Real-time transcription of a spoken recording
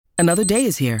Another day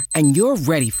is here, and you're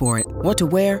ready for it. What to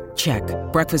wear? Check.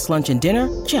 Breakfast, lunch, and dinner?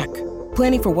 Check.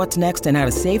 Planning for what's next and how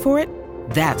to save for it?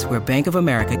 That's where Bank of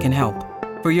America can help.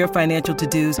 For your financial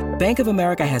to-dos, Bank of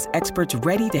America has experts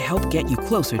ready to help get you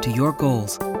closer to your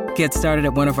goals. Get started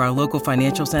at one of our local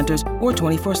financial centers or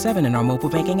 24/7 in our mobile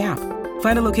banking app.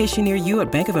 Find a location near you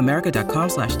at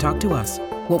bankofamerica.com/talktous.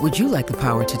 What would you like the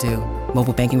power to do?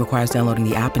 Mobile banking requires downloading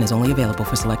the app and is only available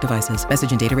for select devices.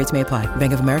 Message and data rates may apply.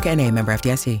 Bank of America N.A., member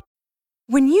FDIC.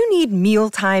 When you need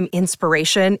mealtime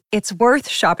inspiration, it's worth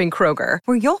shopping Kroger,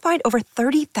 where you'll find over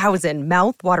 30,000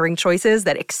 mouth-watering choices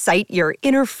that excite your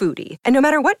inner foodie. And no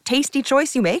matter what tasty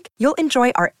choice you make, you'll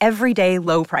enjoy our everyday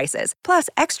low prices, plus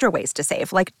extra ways to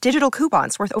save, like digital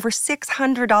coupons worth over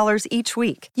 $600 each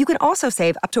week. You can also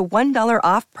save up to $1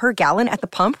 off per gallon at the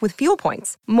pump with fuel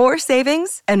points. More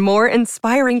savings and more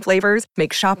inspiring flavors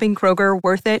make shopping Kroger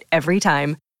worth it every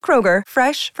time. Kroger,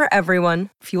 fresh for everyone.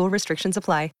 Fuel restrictions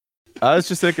apply. I was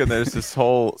just thinking there's this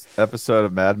whole episode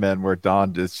of Mad Men where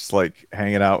Don is just like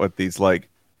hanging out with these like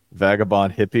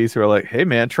vagabond hippies who are like, hey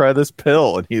man, try this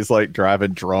pill. And he's like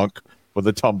driving drunk with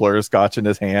a tumbler of scotch in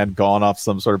his hand, gone off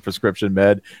some sort of prescription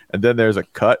med. And then there's a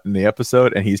cut in the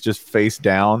episode and he's just face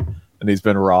down and he's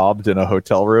been robbed in a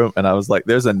hotel room. And I was like,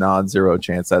 there's a non-zero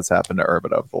chance that's happened to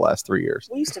Urban over the last 3 years.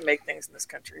 We used to make things in this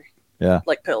country. Yeah.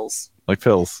 Like pills. Like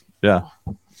pills. Yeah.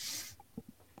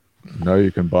 No,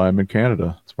 you can buy them in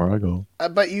Canada. That's where I go.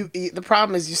 But the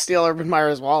problem is you steal Urban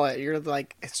Meyer's wallet. You're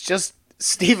like, it's just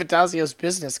Steve Addazio's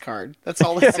business card. That's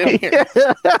all that's in here.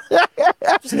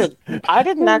 I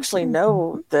didn't actually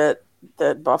know that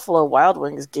Buffalo Wild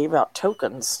Wings gave out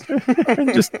tokens.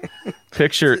 just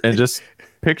pictures It's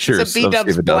a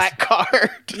B-Dub's black card.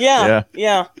 Yeah.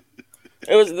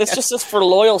 It's just for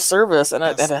loyal service, and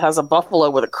it has a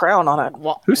buffalo with a crown on it.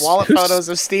 Wallet photos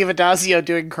of Steve Addazio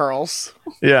doing curls.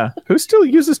 Yeah. Who still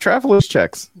uses traveler's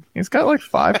checks? He's got like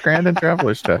 $5,000 in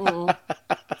traveler's checks.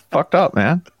 Fucked up,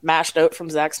 man. Mashed note from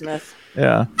Zach Smith.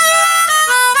 Yeah.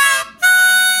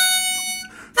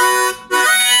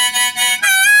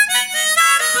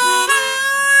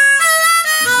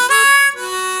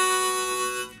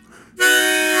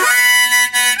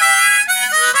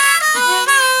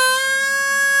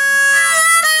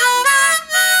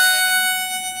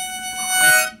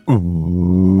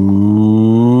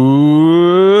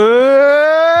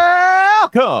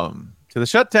 Welcome to the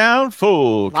Shutdown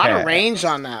Full A lot of range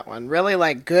on that one. Really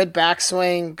like good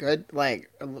backswing. Good, like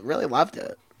really loved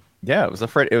it. Yeah, it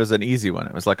was an easy one.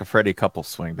 It was like a Freddie Couple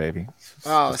swing, baby.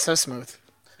 Oh, so smooth.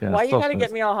 Yeah, why you gotta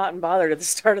get me all hot and bothered at the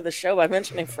start of the show by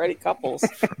mentioning Freddie Couples?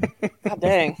 God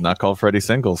dang. Not called Freddie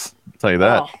Singles. I'll tell you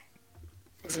that. Oh,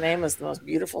 his name is the most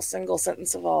beautiful single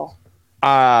sentence of all.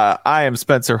 I am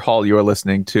Spencer Hall. You are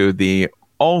listening to the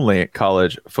only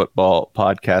college football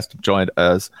podcast, joined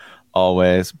as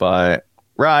always by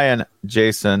Ryan,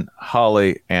 Jason,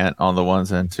 Holly, and on the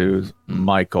ones and twos,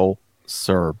 Michael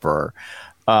Serber.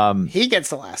 He gets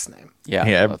the last name.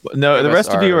 Yeah. No, the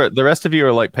rest of you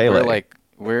are like Pele.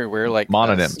 We're like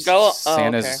mononyms.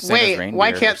 Santa's Wait,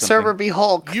 why can't Serber be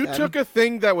Hulk? You took a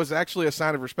thing that was actually a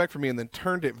sign of respect for me and then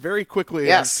turned it very quickly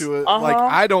into like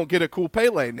I don't get a cool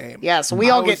Pele name. Yeah, so we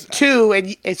all get two, and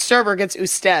Serber gets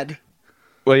Usted.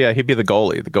 Well, yeah, he'd be the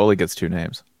goalie. The goalie gets two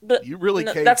names. But you really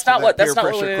that's not what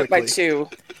we meant by two.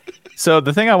 So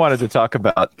the thing I wanted to talk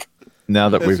about now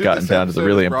that we've gotten down to the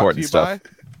really important stuff.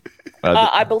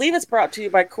 I believe it's brought to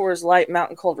you by Coors Light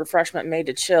Mountain Cold Refreshment made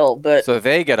to chill, but so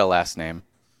they get a last name.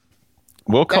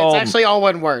 It's actually all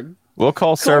one word. We'll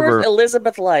call Coors Serber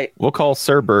Elizabeth Light. We'll call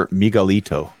Serber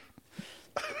Miguelito.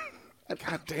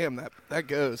 God damn, that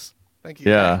goes. Thank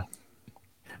you. Yeah.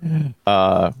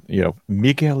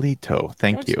 Miguelito.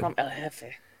 Thank you. El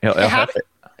Jefe.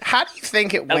 How do you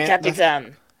think it went?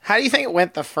 How do you think it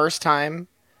went the first time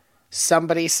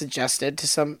somebody suggested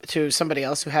to somebody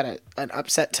else who had an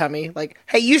upset tummy, like,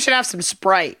 hey, you should have some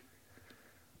Sprite?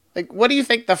 Like, what do you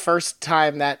think the first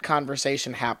time that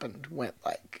conversation happened went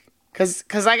like?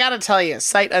 Because I gotta tell you,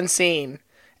 sight unseen,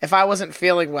 if I wasn't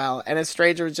feeling well and a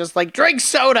stranger was just like, drink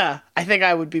soda, I think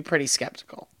I would be pretty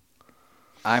skeptical.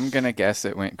 I'm gonna guess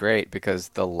it went great because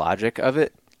the logic of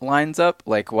it lines up.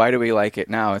 Like, why do we like it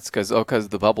now? It's because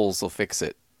the bubbles will fix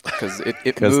it. Because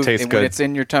it moves, tastes and good. when it's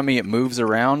in your tummy, it moves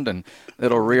around and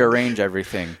it'll rearrange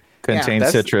everything. Contains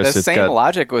citrus. The same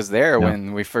logic was there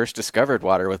when we first discovered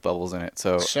water with bubbles in it.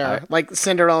 So sure, like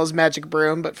Cinderella's magic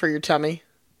broom, but for your tummy.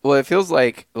 Well, it feels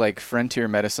like frontier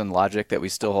medicine logic that we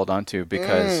still hold on to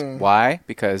because why?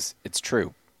 Because it's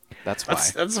true. That's why.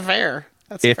 That's fair.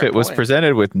 If it was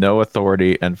presented with no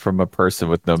authority and from a person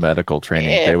with no medical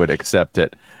training, they would accept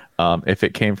it. If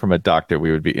it came from a doctor,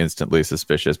 we would be instantly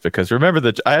suspicious because remember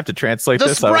that I have to translate the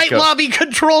this. Sprite lobby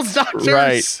controls doctors.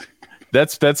 Right.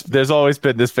 There's always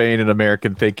been this vein in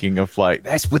American thinking of like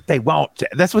that's what they want.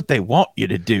 That's what they want you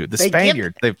to do. They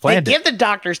give the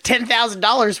doctors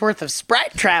 $10,000 worth of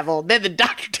Sprite travel. Then the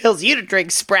doctor tells you to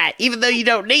drink Sprite, even though you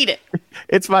don't need it.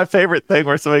 It's my favorite thing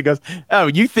where somebody goes, "Oh,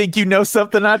 you think you know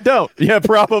something I don't?" Yeah,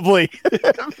 probably,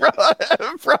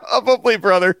 probably,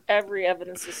 brother. Every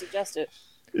evidence to suggest it.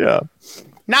 Yeah.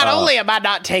 Not only am I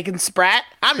not taking Sprite,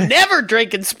 I'm never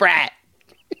drinking Sprite.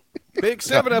 Big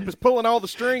 7-Up is pulling all the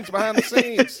strings behind the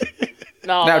scenes.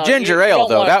 Now ginger ale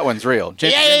though, that one's real.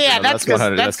 Yeah. That's because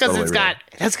totally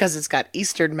it's got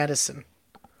Eastern medicine.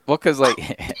 Well, because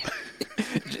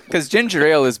ginger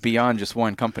ale is beyond just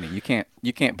one company. You can't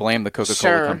blame the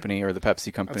Coca-Cola company or the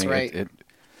Pepsi company. That's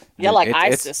right.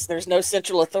 ISIS. There's no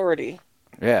central authority.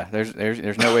 Yeah,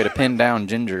 there's no way to pin down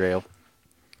ginger ale.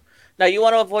 Now you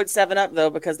want to avoid 7-Up though,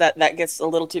 because that gets a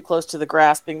little too close to the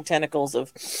grasping tentacles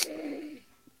of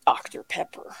Dr.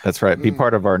 Pepper. That's right. Be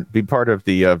part of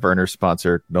the Werner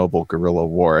sponsored Noble Guerrilla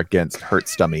War against Hurt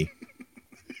Stummy.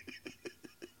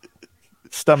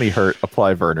 Stummy hurt.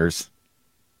 Apply Werner's.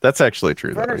 That's actually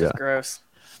true. Werner's is gross.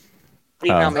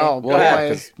 God. Go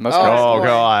ahead.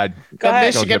 The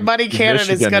Michigan money cannon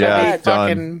is going to be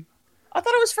fucking. I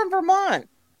thought it was from Vermont.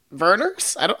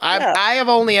 Werner's? I have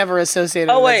only ever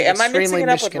associated. Oh wait, am I mixing it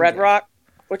up with Red Rock?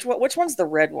 Which one's the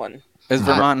red one? Is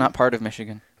Vermont not part of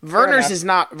Michigan? Werner's is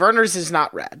not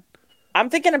red. I'm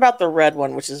thinking about the red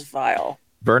one, which is vile.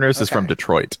 Werner's is from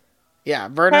Detroit. Yeah,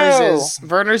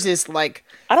 Werner's is like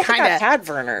I don't think I've had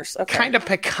Werner's. Okay. Kind of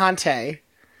picante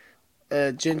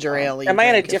ginger ale. Am I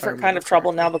in a different kind of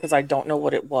trouble now because I don't know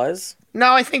what it was?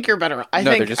 No, I think you're better. I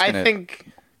think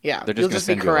they're you'll just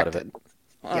be corrected.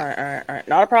 All right.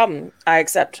 Not a problem. I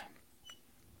accept.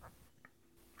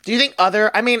 Do you think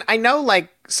I know like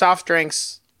soft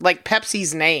drinks, like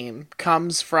Pepsi's name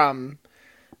comes from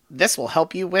this will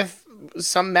help you with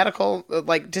some medical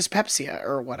like dyspepsia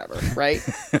or whatever, right?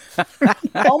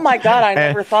 Oh my God, I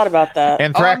never thought about that.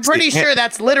 I'm pretty sure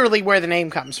that's literally where the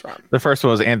name comes from. The first one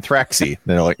was anthraxy.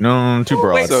 They're like, no, too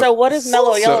broad. Wait, so what is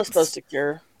mellow yellow supposed to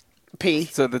cure? Pee.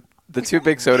 So the two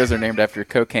big sodas are named after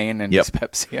cocaine and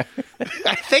dyspepsia.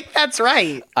 I think that's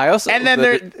right. And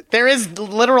then there is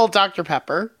literal Dr.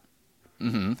 Pepper.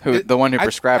 Mm-hmm. The one who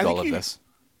prescribed all of this.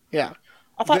 Yeah.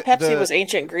 I thought Pepsi was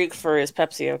ancient Greek for is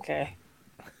Pepsi okay?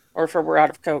 Or for we're out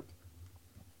of Coke.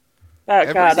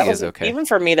 Oh, God, that was okay. Even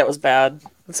for me, that was bad.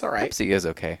 That's all right. Pepsi is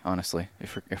okay, honestly.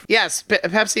 Yes,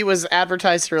 Pepsi was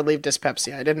advertised to relieve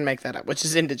dyspepsia. I didn't make that up, which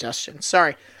is indigestion.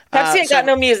 Sorry. Pepsi ain't got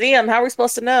no museum. How are we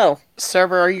supposed to know?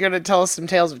 Server, are you going to tell us some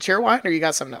tales of Cheerwine, or you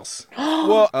got something else?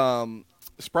 Well,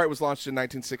 Sprite was launched in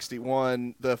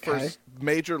 1961. The first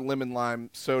major lemon lime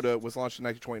soda was launched in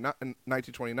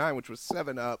 1929, which was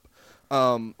 7-Up.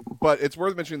 But it's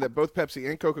worth mentioning that both Pepsi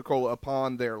and Coca-Cola,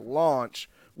 upon their launch,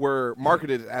 were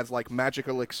marketed as like magic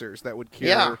elixirs that would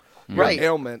cure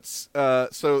ailments.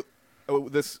 So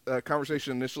this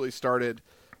conversation initially started.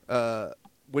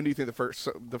 When do you think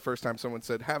the first time someone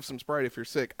said have some Sprite if you're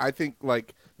sick? I think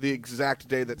like the exact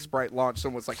day that Sprite launched,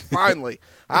 someone was like, "Finally,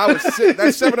 I was sick.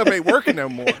 That 7-Up ain't working no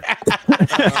more."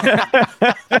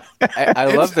 I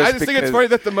love this. I just think it's funny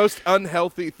that the most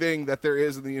unhealthy thing that there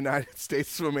is in the United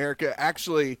States of America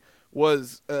actually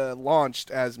was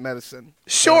launched as medicine.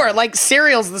 Sure, like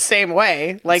cereal's the same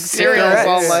way. Like cereal's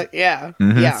all like,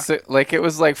 So, like it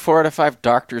was like 4 out of 5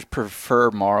 doctors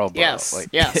prefer Marlboro. Yes, like,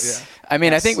 yes. I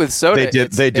mean, I think with soda,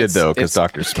 they did though, because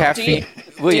doctors caffeine.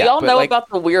 Do y'all know about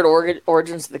the weird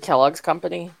origins of the Kellogg's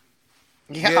company?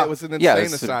 Yeah, it was an insane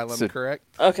asylum, correct?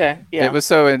 Okay, yeah. It was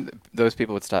so those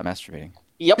people would stop masturbating.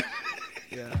 Yep.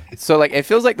 Yeah. So like, it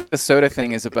feels like the soda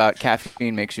thing is about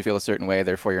caffeine makes you feel a certain way,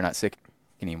 therefore you're not sick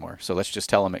anymore. So let's just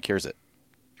tell them it cures it.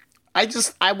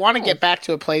 I want to get back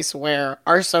to a place where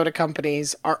our soda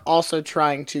companies are also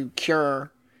trying to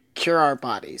cure our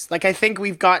bodies. Like I think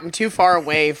we've gotten too far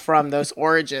away from those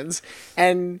origins,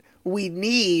 and we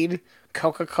need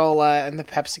Coca-Cola and the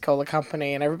Pepsi-Cola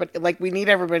company and everybody. Like we need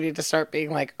everybody to start being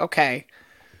like, okay,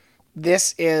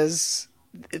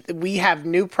 we have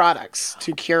new products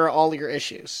to cure all your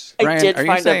issues. Ryan, are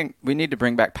you saying we need to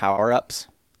bring back power-ups?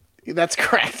 That's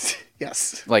correct.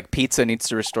 Yes. Like pizza needs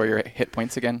to restore your hit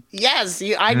points again? Yes.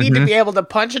 I need to be able to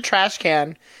punch a trash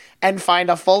can and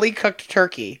find a fully cooked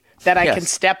turkey that I can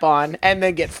step on and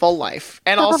then get full life.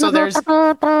 And also there's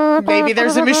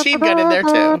a machine gun in there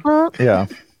too. Yeah.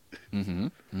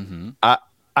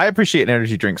 I appreciate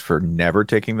energy drinks for never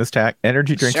taking this tack.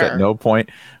 Energy drinks at no point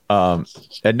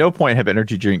have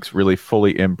energy drinks really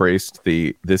fully embraced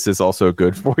this is also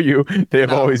good for you.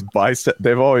 They've always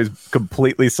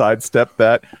completely sidestepped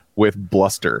that with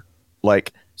bluster.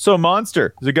 Like, so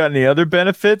Monster, has it got any other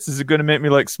benefits? Is it going to make me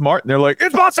like smart? And they're like,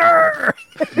 it's Monster!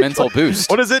 Mental boost.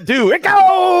 What does it do? It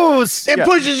goes! It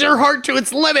pushes your heart to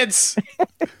its limits.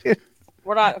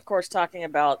 We're not, of course, talking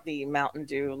about the Mountain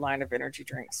Dew line of energy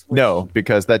drinks. No,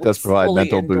 because that does provide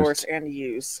mental boost and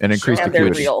use and increase and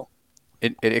they're real.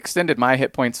 It extended my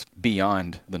hit points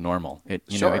beyond the normal.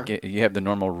 You have the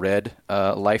normal red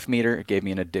life meter. It gave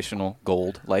me an additional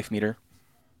gold life meter.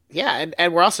 Yeah,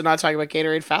 and we're also not talking about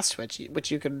Gatorade Fast Twitch, which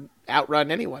you can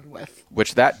outrun anyone with.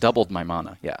 Which that doubled my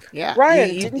mana. Yeah. Yeah.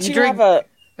 Ryan, didn't you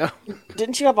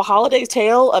have a holiday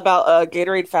tale about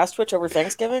Gatorade Fast Twitch over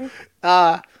Thanksgiving?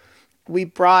 We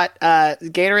brought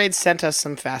Gatorade sent us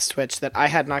some Fast Twitch that I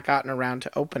had not gotten around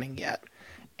to opening yet,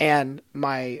 and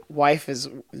my wife was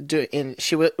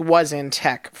in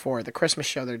tech for the Christmas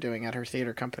show they're doing at her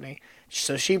theater company,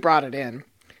 so she brought it in.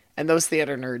 And those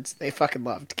theater nerds, they fucking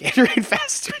loved Gatorade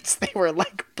Fast Twitch. They were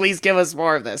like, please give us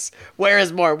more of this. Where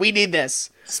is more? We need this.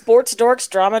 Sports dorks,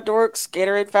 drama dorks,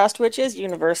 Gatorade Fast Twitch is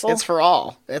universal. It's for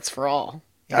all.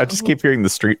 Yeah. I just keep hearing the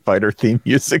Street Fighter theme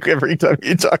music every time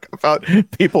you talk about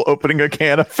people opening a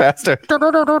can of Faster. It's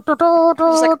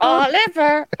like,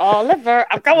 Oliver,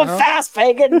 I'm going fast,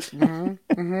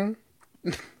 Fagin.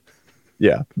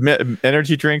 Yeah,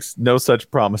 energy drinks, no such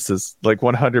promises. Like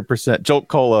 100%. Jolt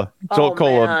Cola,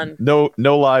 man.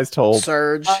 no lies told.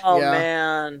 Surge. Oh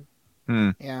man.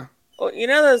 Yeah. Well, you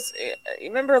know those. You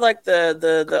remember like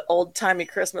the old timey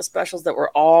Christmas specials that were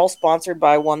all sponsored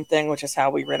by one thing, which is how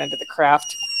we ran into the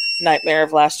Kraft nightmare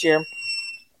of last year.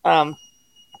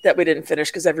 That we didn't finish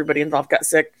because everybody involved got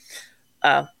sick.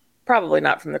 Probably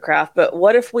not from the Kraft, but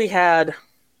what if we had?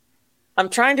 I'm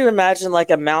trying to imagine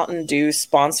like a Mountain Dew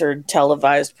sponsored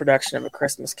televised production of A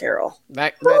Christmas Carol.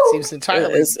 That seems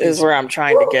entirely is where I'm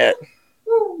trying to get.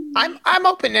 I'm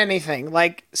open to anything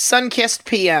like Sunkissed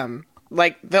PM,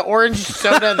 like the orange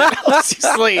soda that helps you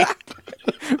sleep.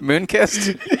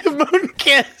 Moonkissed.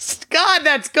 Moonkissed. God,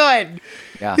 that's good.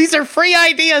 Yeah. These are free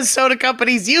ideas. Soda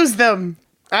companies use them.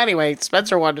 Anyway,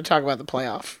 Spencer wanted to talk about the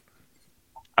playoff.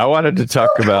 I wanted to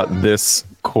talk about this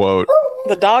quote.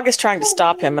 The dog is trying to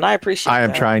stop him, and I appreciate I am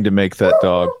that. trying to make that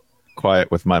dog quiet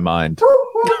with my mind.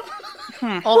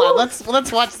 Hold on,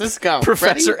 let's watch this go.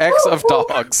 Professor Ready? X of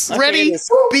dogs. Ready?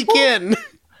 Begin.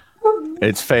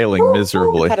 It's failing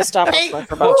miserably. How to stop Hey,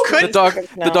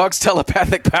 The dog's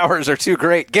telepathic powers are too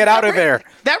great. Get out of there.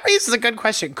 That raises a good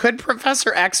question. Could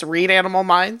Professor X read animal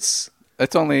minds?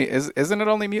 It's only isn't it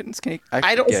only mutants? Can he?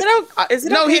 I don't. Is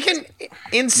it no, okay? he can.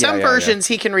 In some versions,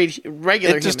 he can read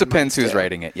regular. It just depends who's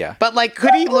writing it. Yeah. But like,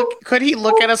 could he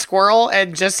look at a squirrel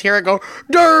and just hear it go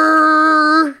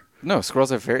 "Durr"? No,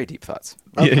 squirrels have very deep thoughts.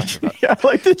 Yeah,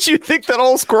 like, did you think that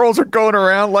all squirrels are going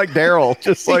around like Daryl?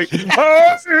 Just like,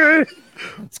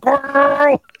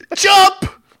 squirrel!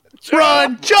 Jump!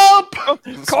 Run! Jump!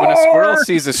 When a squirrel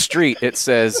sees a street, it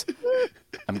says,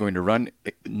 I'm going to run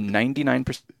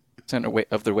 99%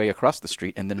 of the way across the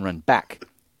street and then run back.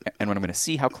 And when I'm going to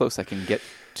see how close I can get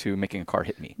to making a car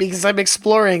hit me. Because I'm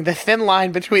exploring the thin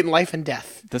line between life and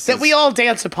death we all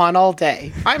dance upon all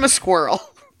day. I'm a squirrel.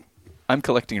 I'm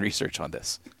collecting research on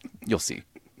this. You'll see.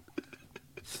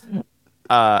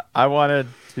 I wanted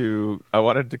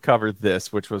to cover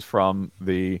this, which was from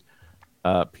the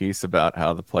piece about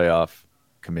how the playoff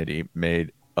committee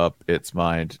made up its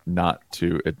mind not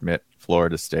to admit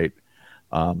Florida State.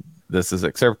 This is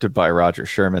excerpted by Roger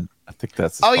Sherman. I think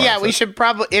that's. Oh yeah, we should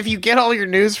probably. If you get all your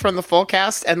news from the full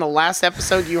cast, and the last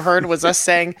episode you heard was us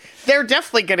saying they're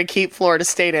definitely going to keep Florida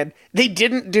State in. They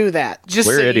didn't do that. Just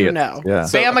We're so idiots. you know, Yeah.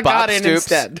 Bama got in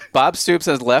instead. Bob Stoops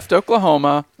has left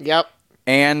Oklahoma. Yep.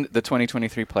 And the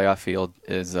 2023 playoff field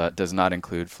is does not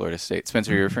include Florida State.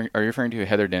 Spencer, are you referring to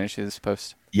Heather Denish's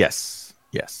post? Yes.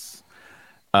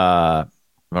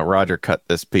 Roger cut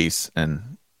this piece,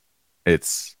 and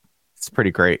it's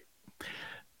pretty great.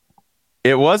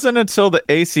 It wasn't until the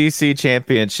ACC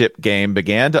championship game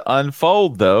began to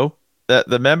unfold, though, that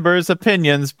the members'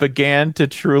 opinions began to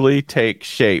truly take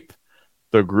shape.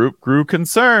 The group grew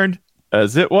concerned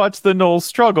as it watched the Noles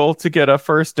struggle to get a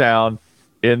first down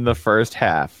in the first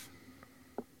half.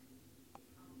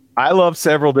 I love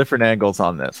several different angles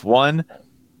on this. One,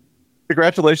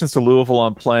 congratulations to Louisville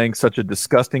on playing such a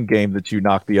disgusting game that you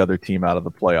knocked the other team out of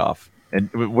the playoff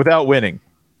and without winning.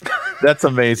 That's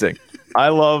amazing. I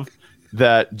love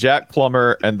that Jack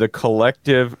Plummer and the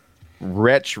collective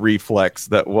wretch reflex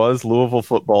that was Louisville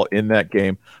football in that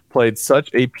game played such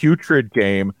a putrid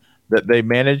game that they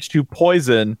managed to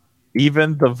poison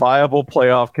even the viable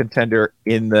playoff contender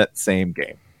in that same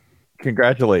game.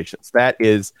 Congratulations.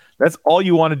 That's all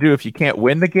you want to do if you can't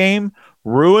win the game.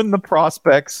 Ruin the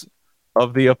prospects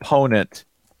of the opponent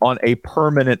on a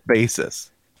permanent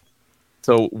basis.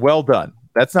 So well done.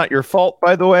 That's not your fault,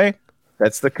 by the way.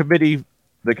 That's the committee.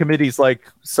 The committee's like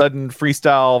sudden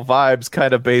freestyle vibes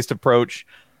kind of based approach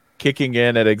kicking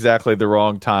in at exactly the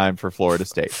wrong time for Florida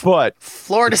State. But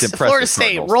Florida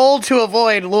State roll to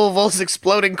avoid Louisville's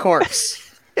exploding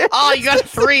corpse. Oh, you got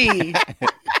 3.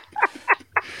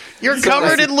 You're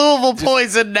covered in Louisville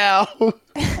poison now.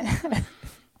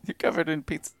 You're covered in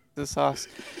pizza sauce.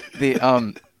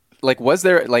 Was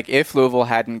there if Louisville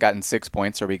hadn't gotten 6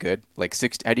 points, are we good?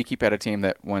 How do you keep out a team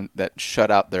that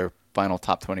shut out their final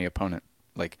top 20 opponent?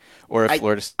 Or if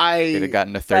Florida State had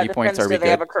gotten to 30 points, are we good? Do they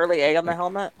have a curly A on the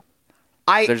helmet?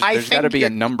 There's got to be a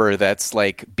number that's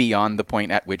beyond the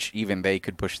point at which even they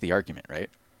could push the argument, right?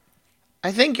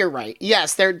 I think you're right.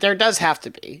 Yes, there does have to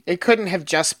be. It couldn't have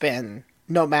just been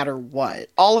no matter what.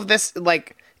 All of this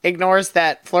ignores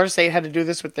that Florida State had to do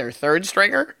this with their third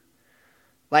stringer.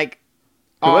 It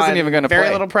wasn't even going to play. Very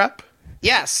little prep.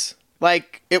 Yes.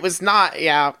 It was not.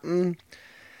 Yeah.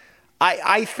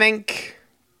 I think,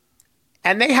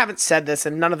 and they haven't said this,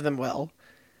 and none of them will.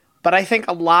 But I think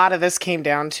a lot of this came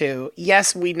down to,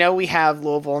 yes, we know we have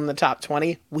Louisville in the top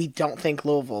 20. We don't think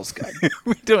Louisville's good.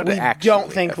 we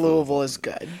don't think Louisville is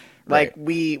good. Right.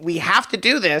 We have to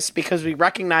do this because we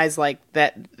recognize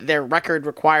that their record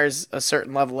requires a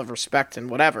certain level of respect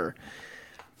and whatever.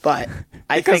 But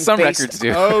I think some records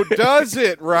do. Oh, does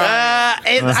it? Right.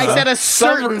 I said a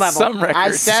certain level. Some records. I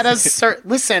said a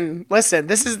certain. Listen.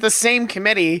 This is the same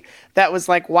committee that was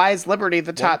why is Liberty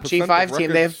the top G5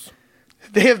 team?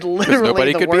 They have literally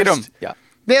nobody could beat them. Yeah.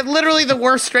 They have literally the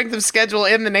worst strength of schedule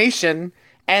in the nation,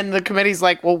 and the committee's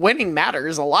like, well, winning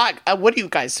matters a lot. What are you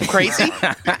guys, crazy?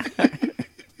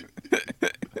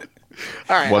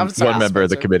 All right, one member of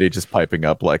the committee just piping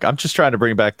up I'm just trying to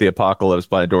bring back the apocalypse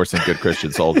by endorsing good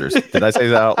Christian soldiers. Did I say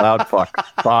that out loud? Fuck.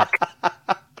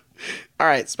 All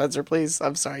right, Spencer, please.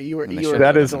 I'm sorry. You were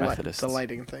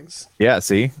delighting things. Yeah,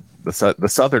 see? The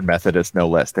Southern Methodists, no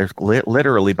less. They're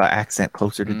literally by accent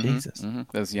closer to Jesus. Mm-hmm.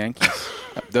 Those Yankees.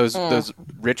 those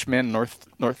Richmond, north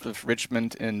of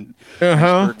Richmond in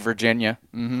Lynchburg, Virginia.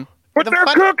 Mm-hmm. But they're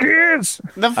cookies!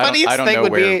 The funniest I don't thing know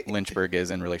would where be Lynchburg is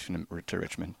in relation to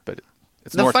Richmond, but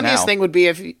it's the north funniest now. thing would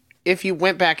be if you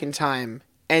went back in time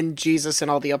and Jesus and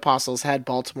all the apostles had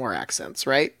Baltimore accents,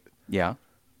 right? Yeah.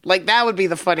 That would be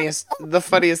the funniest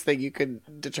thing you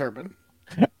could determine.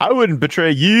 I wouldn't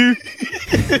betray you.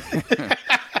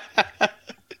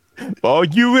 Oh,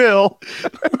 you will.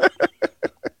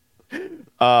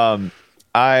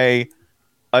 I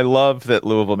love that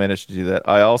Louisville managed to do that.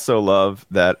 I also love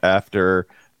that after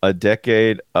a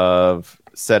decade of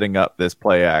setting up this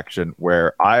play action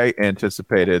where I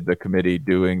anticipated the committee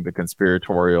doing the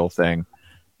conspiratorial thing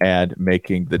and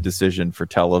making the decision for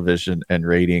television and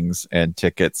ratings and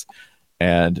tickets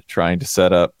and trying to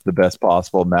set up the best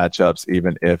possible matchups,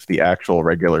 even if the actual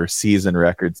regular season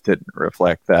records didn't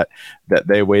reflect that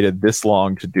they waited this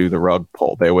long to do the rug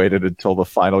pull. They waited until the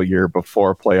final year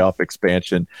before playoff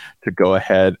expansion to go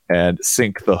ahead and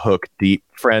sink the hook deep.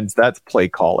 Friends, that's play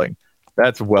calling.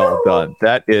 That's well done.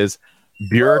 That is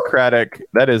bureaucratic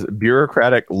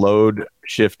load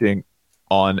shifting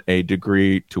on a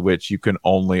degree to which you can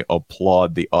only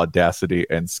applaud the audacity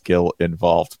and skill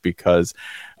involved. Because,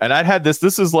 and I'd had this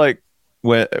is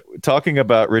when talking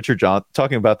about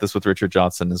this with Richard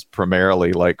Johnson is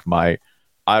primarily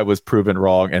I was proven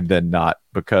wrong and then not,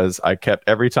 because I kept,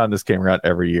 every time this came around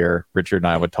every year, Richard and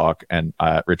I would talk and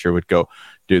Richard would go,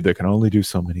 dude, they can only do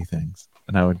so many things.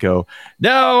 And I would go,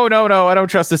 no, I don't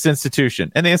trust this institution.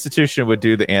 And the institution would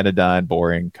do the anodyne,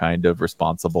 boring kind of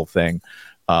responsible thing.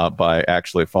 By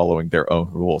actually following their own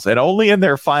rules. And only in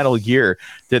their final year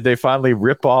did they finally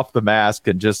rip off the mask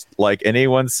and just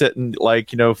anyone sitting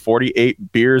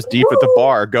 48 beers deep at the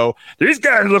bar go, these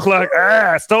guys look like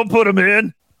ass, don't put them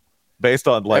in. Based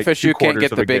on FSU can't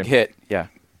get the big hit. Yeah.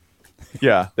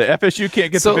 Yeah, the FSU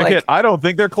can't get the big hit. I don't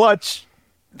think they're clutch.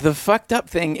 The fucked up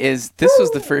thing is this was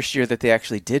the first year that they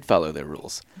actually did follow their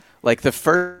rules. The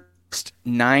first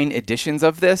 9 editions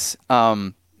of this,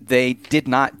 they did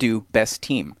not do best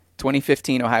team.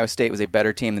 2015 Ohio State was a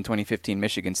better team than 2015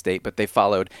 Michigan State, but they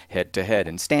followed head-to-head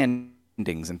and standings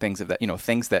and things of that,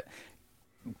 things that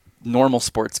normal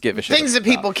sports give a shit things that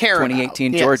people care about.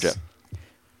 2018 Georgia.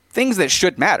 Things that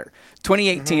should matter.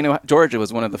 2018 Georgia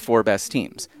was one of the 4 best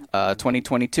teams.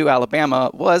 2022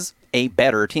 Alabama was a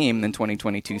better team than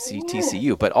 2022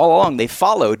 TCU, but all along they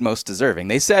followed most deserving.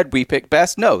 They said we picked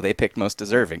best. No, they picked most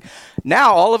deserving.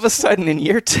 Now all of a sudden in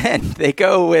year 10 they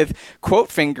go with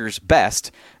quote fingers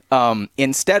best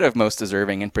instead of most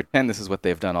deserving and pretend this is what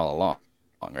they've done all along,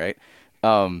 right?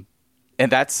 And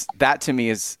that to me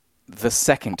is the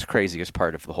second craziest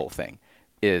part of the whole thing.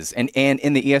 Is and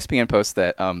in the ESPN post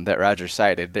that that Roger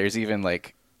cited, there's even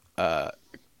like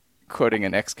quoting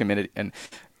an ex-committee an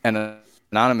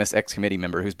anonymous ex-committee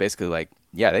member who's basically like,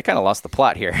 yeah, they kind of lost the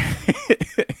plot here,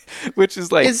 which is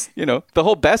like, the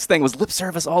whole best thing was lip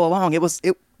service all along. It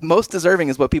most deserving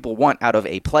is what people want out of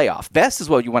a playoff. Best is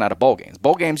what you want out of bowl games.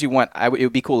 Bowl games you want. It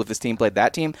would be cool if this team played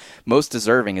that team. Most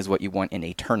deserving is what you want in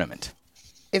a tournament.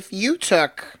 If you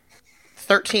took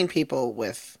 13 people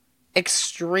with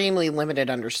extremely limited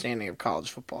understanding of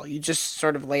college football, you just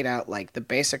sort of laid out like the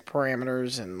basic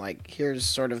parameters and like here's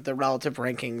sort of the relative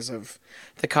rankings of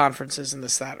the conferences and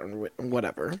this, that, and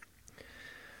whatever.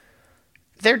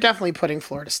 They're definitely putting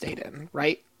Florida State in,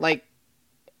 right? Like,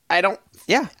 I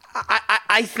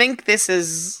think this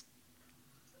is,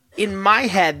 in my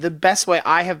head, the best way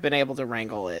I have been able to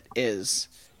wrangle it is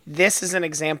this is an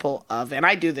example of, and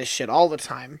I do this shit all the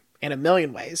time in a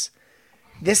million ways,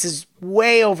 this is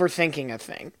way overthinking a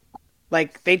thing.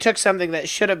 Like, they took something that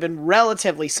should have been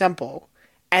relatively simple,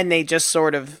 and they just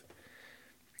sort of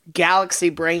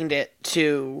galaxy-brained it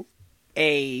to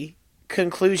a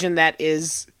conclusion that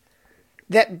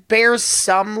bears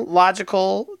some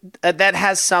logical, that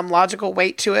has some logical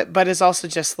weight to it, but is also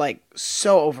just, like,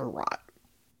 so overwrought.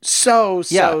 So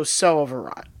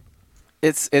overwrought.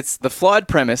 It's the flawed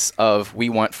premise of we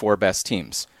want 4 best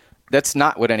teams. That's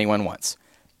not what anyone wants.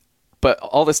 But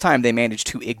all this time, they managed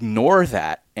to ignore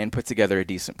that and put together a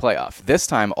decent playoff. This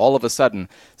time, all of a sudden,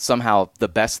 somehow the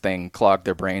best thing clogged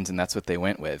their brains, and that's what they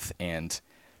went with. And,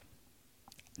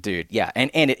 dude, yeah. And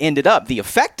it ended up, the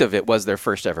effect of it was their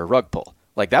first ever rug pull.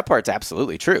 Like, that part's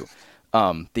absolutely true.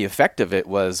 The effect of it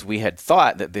was we had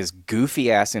thought that this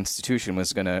goofy-ass institution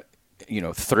was going to,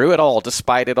 through it all,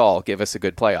 despite it all, give us a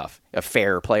good playoff, a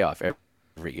fair playoff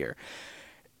every year.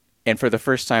 And for the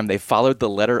first time, they followed the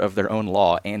letter of their own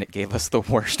law, and it gave us the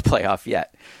worst playoff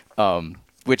yet.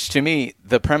 Which, to me,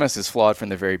 the premise is flawed from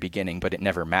the very beginning, but it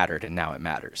never mattered, and now it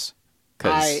matters.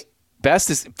 Because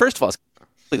best is, first of all, it's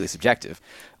completely subjective.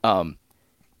 And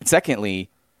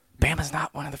secondly, Bama's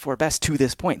not one of the 4 best to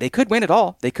this point. They could win it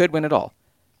all.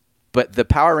 But the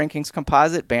power rankings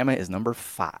composite, Bama is number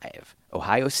 5.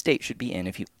 Ohio State should be in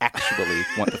if you actually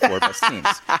want the 4 best teams.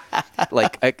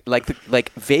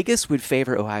 Like Vegas would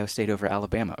favor Ohio State over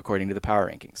Alabama according to the power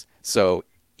rankings. So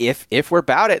if we're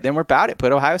about it, then we're about it.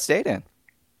 Put Ohio State in.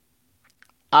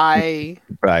 I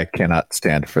cannot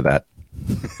stand for that.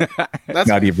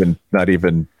 Not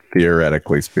even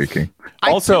theoretically speaking.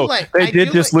 Also, they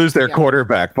did just lose their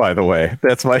quarterback, by the way.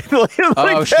 That's my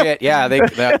shit. Yeah,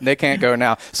 they can't go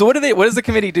now. So what does the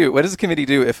committee do? What does the committee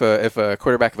do if a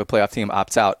quarterback of a playoff team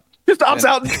opts out? Just opts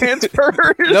out and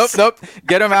transfers. Nope.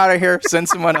 Get him out of here. Send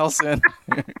someone else in.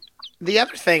 The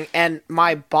other thing, and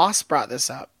my boss brought this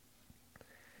up,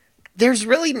 there's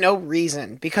really no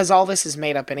reason, because all this is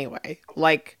made up anyway.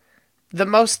 Like, the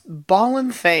most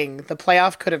ballin' thing the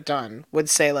playoff could have done would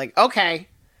say, like, okay,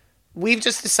 we've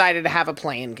just decided to have a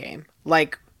play-in game.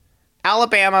 Like,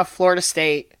 Alabama, Florida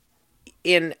State,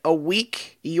 in a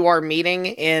week, you are meeting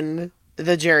in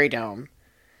the Jerry Dome,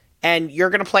 and you're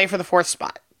going to play for the 4th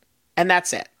spot. And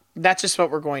that's it. That's just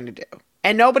what we're going to do.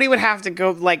 And nobody would have to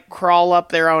go, like, crawl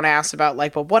up their own ass about,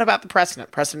 like, well, what about the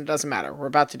precedent? Precedent doesn't matter. We're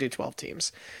about to do 12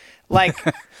 teams. Like,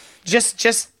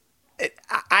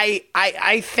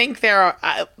 I think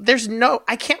there's no,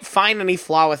 I can't find any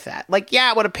flaw with that. Like, yeah,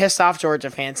 it would have pissed off Georgia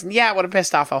fans, and yeah, it would have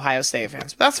pissed off Ohio State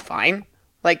fans, but that's fine.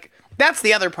 Like, that's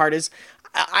the other part is,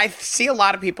 I see a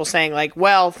lot of people saying, like,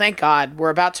 well, thank God we're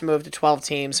about to move to 12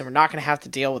 teams and we're not going to have to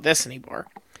deal with this anymore.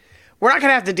 We're not going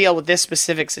to have to deal with this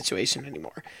specific situation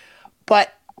anymore.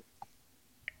 But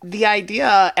the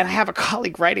idea, and I have a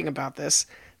colleague writing about this,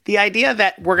 the idea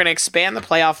that we're going to expand the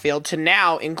playoff field to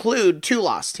now include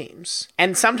 2-loss teams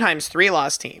and sometimes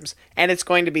 3-loss teams, and it's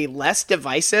going to be less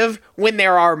divisive when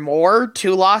there are more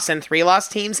 2-loss and 3-loss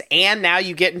teams, and now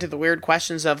you get into the weird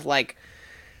questions of, like,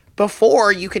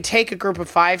 before you could take a group of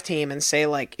 5 team and say,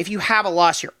 like, if you have a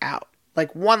loss, you're out.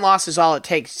 Like, 1 loss is all it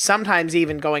takes. Sometimes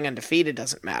even going undefeated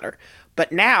doesn't matter.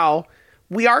 But now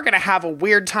we are going to have a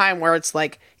weird time where it's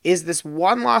like, is this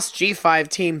 1-loss G5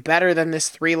 team better than this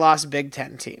 3-loss Big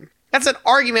Ten team? That's an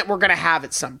argument we're going to have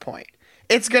at some point.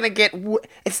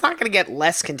 it's not going to get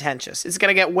less contentious. It's going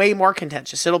to get way more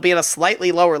contentious. It'll be at a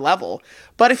slightly lower level.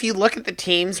 But if you look at the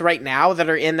teams right now that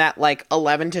are in that like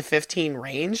 11 to 15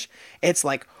 range, it's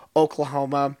like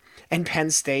Oklahoma and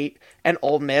Penn State and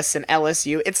Ole Miss and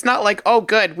LSU. It's not like, oh,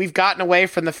 good, we've gotten away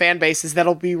from the fan bases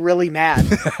that'll be really mad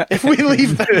if we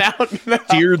leave them out.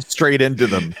 Steered straight into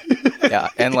them. Yeah,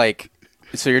 and like,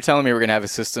 so you're telling me we're going to have a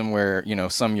system where,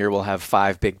 some year we'll have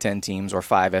 5 Big Ten teams or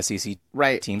 5 SEC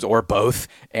teams or both,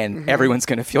 and everyone's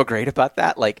going to feel great about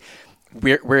that? Like,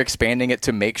 we're expanding it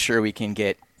to make sure we can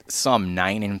get some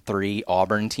 9-3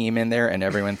 Auburn team in there, and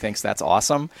everyone thinks that's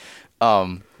awesome.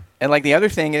 And like the other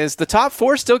thing is the top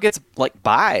 4 still gets like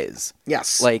buys.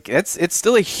 Yes. Like it's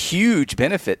still a huge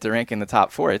benefit to rank in the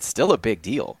top 4. It's still a big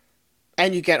deal.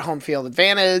 And you get home field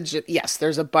advantage. Yes,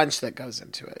 there's a bunch that goes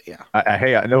into it. Yeah.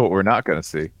 Hey, I know what we're not going to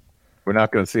see. We're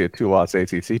not going to see a 2-loss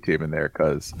ACC team in there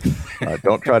because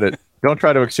don't try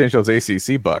to exchange those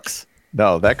ACC bucks.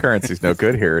 No, that currency's no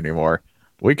good here anymore.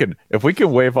 If we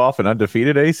can wave off an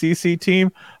undefeated ACC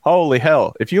team, holy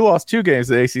hell! If you lost 2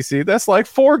 games at ACC, that's like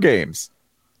 4 games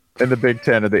in the Big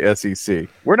Ten or the SEC.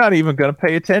 We're not even going to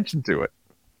pay attention to it.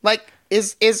 Like,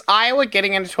 is Iowa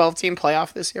getting into 12-team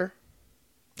playoff this year?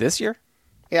 This year?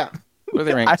 Yeah. What are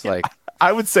they ranked like?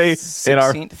 I would say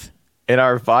 16th? in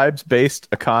our vibes-based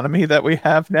economy that we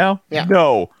have now, yeah.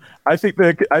 No. I think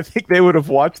they would have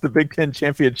watched the Big Ten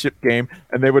championship game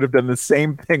and they would have done the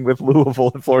same thing with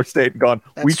Louisville and Florida State and gone,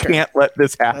 we can't let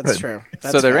this happen. That's true.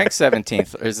 So they're ranked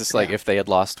 17th. Or is this like if they had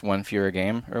lost 1 fewer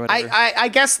game or whatever? I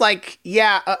guess like,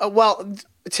 yeah. Well,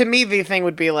 to me, the thing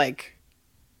would be like,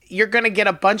 you're going to get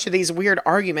a bunch of these weird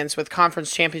arguments with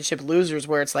conference championship losers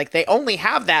where it's like they only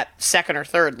have that second or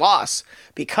third loss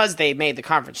because they made the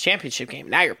conference championship game.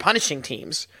 Now you're punishing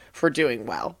teams for doing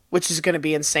well, which is going to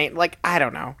be insane. Like, I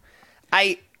don't know.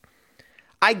 I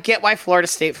get why Florida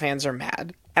State fans are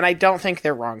mad, and I don't think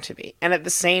they're wrong to be. And at the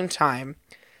same time,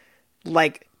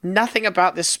 like, nothing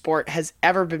about this sport has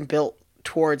ever been built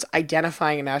towards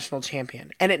identifying a national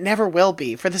champion. And it never will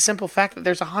be, for the simple fact that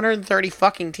there's 130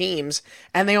 fucking teams,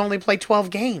 and they only play 12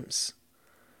 games.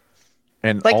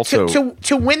 And like, also,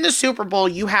 to win the Super Bowl,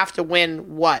 you have to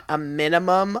win, what, a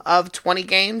minimum of 20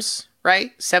 games?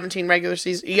 Right? 17 regular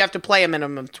season. You have to play a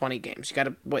minimum of 20 games. You got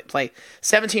to play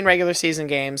 17 regular season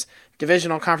games,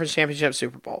 divisional, conference championship,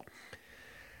 Super Bowl.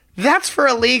 That's for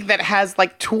a league that has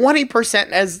like 20%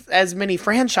 as many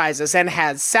franchises and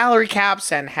has salary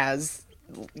caps and has,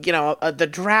 the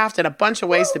draft and a bunch of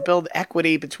ways to build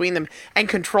equity between them and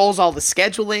controls all the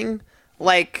scheduling.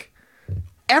 Like,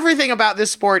 everything about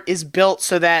this sport is built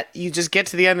so that you just get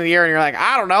to the end of the year and you're like,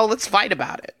 I don't know, let's fight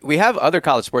about it. We have other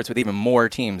college sports with even more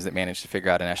teams that manage to figure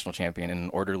out a national champion in an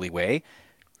orderly way.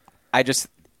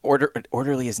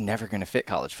 Orderly is never going to fit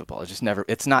college football. It's just never.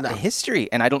 It's not a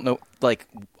history, and I don't know. Like,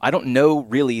 I don't know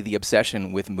really the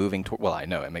obsession with moving to. Well, I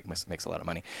know it makes a lot of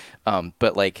money,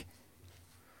 but like,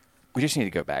 we just need to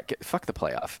go back. Fuck the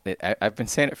playoff. I've been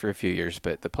saying it for a few years,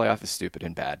 but the playoff is stupid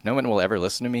and bad. No one will ever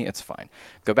listen to me. It's fine.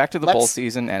 Go back to the bowl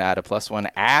season and add a +1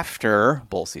 after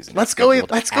bowl season. Let's go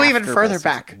even further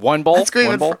back. One bowl. Let's go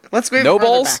even no further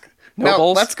bowls. Back. No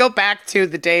bowls. Let's go back to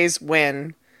the days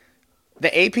when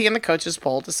the AP and the coaches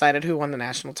poll decided who won the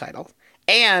national title,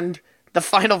 and the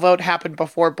final vote happened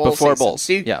before bowl season. Bowls.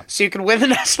 So you can win the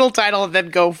national title and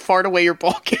then go fart away your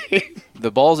bowl game. The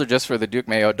balls are just for the Duke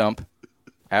Mayo dump.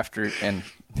 After and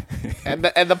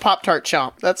the Pop-Tart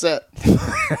chomp. That's it.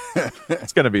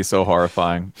 It's going to be so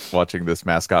horrifying watching this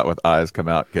mascot with eyes come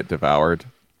out get devoured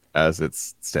as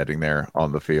it's standing there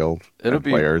on the field.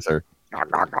 Players are. It'll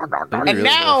be really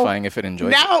horrifying if it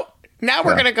enjoys. Now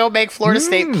we're gonna go make Florida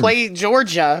State play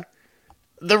Georgia.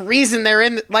 The reason they're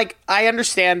in, like, I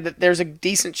understand that there's a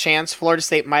decent chance Florida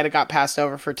State might have got passed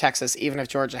over for Texas, even if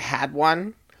Georgia had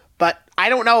won. But I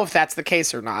don't know if that's the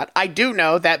case or not. I do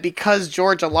know that because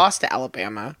Georgia lost to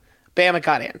Alabama, Bama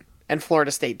got in, and Florida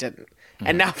State didn't.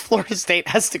 And now Florida State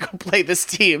has to go play this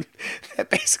team that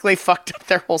basically fucked up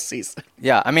their whole season.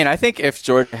 Yeah, I mean, I think if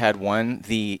Georgia had won,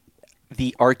 the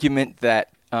argument that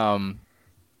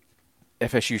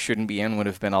FSU shouldn't be in would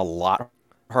have been a lot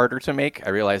harder to make.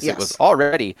 I realized it was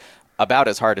already about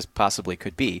as hard as possibly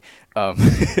could be.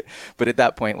 But at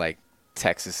that point, like,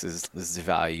 Texas is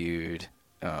devalued.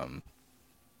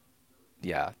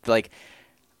 Like,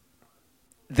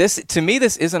 this, to me,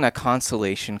 this isn't a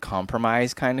consolation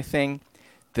compromise kind of thing.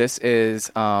 This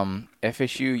is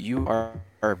FSU. You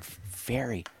are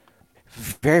very,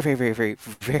 very, very, very, very,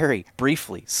 very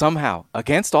briefly, somehow,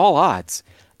 against all odds,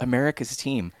 America's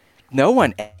team. No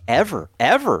one ever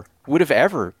would have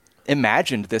ever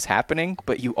imagined this happening,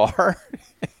 but you are.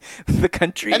 The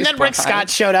country. And then Rick Scott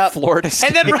showed up. Florida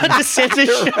State. And then Ron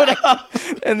DeSantis showed up.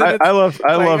 And then I love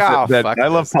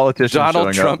politicians.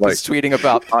 Donald showing Trump up, is tweeting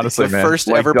about honestly, the man, first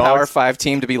like ever dogs. Power 5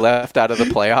 team to be left out of the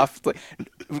playoff. Like,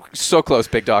 so close,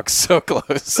 big dog. So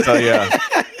close. Oh yeah,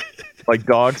 like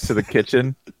dogs to the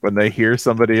kitchen when they hear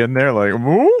somebody in there. Like,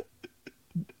 "Moo?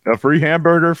 A free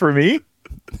hamburger for me?"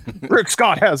 Rick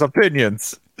Scott has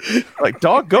opinions. Like,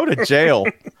 dog, go to jail.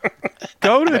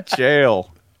 Go to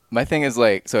jail. My thing is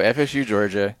like, so FSU,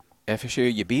 Georgia.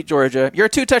 FSU, you beat Georgia. You're a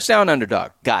 2-touchdown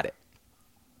underdog. Got it.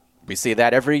 We see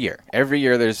that every year. Every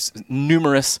year there's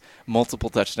numerous multiple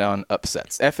touchdown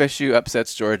upsets. FSU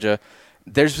upsets Georgia.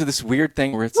 There's this weird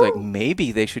thing where it's like,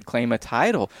 maybe they should claim a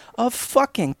title. Of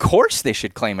fucking course they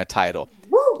should claim a title.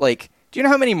 Like, do you know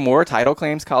how many more title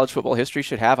claims college football history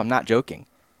should have? I'm not joking.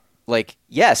 Like,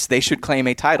 yes, they should claim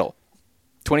a title.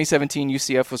 2017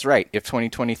 UCF was right. If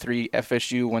 2023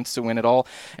 FSU wants to win it all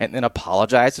and then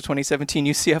apologize to 2017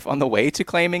 UCF on the way to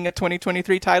claiming a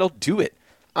 2023 title, do it.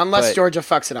 Unless Georgia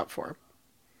fucks it up for him.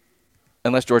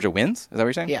 Unless Georgia wins? Is that what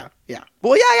you're saying? Yeah.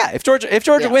 Well, yeah. If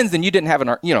Georgia wins, then you didn't have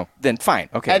then fine.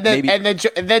 Okay. And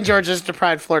then Georgia's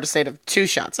deprived Florida State of 2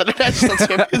 shots at a national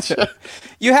championship.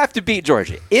 You have to beat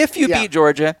Georgia. If you beat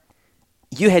Georgia,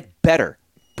 you had better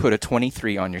put a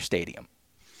 23 on your stadium.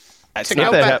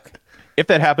 If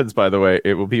that happens, by the way,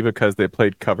 it will be because they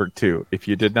played cover 2. If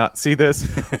you did not see this,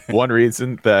 one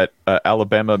reason that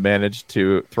Alabama managed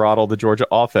to throttle the Georgia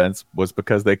offense was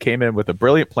because they came in with a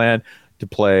brilliant plan to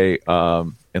play,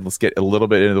 and let's get a little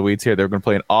bit into the weeds here. They were going to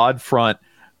play an odd front,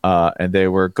 and they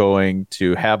were going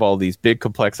to have all these big,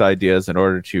 complex ideas in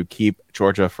order to keep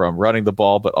Georgia from running the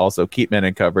ball, but also keep men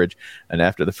in coverage. And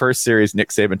after the first series, Nick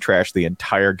Saban trashed the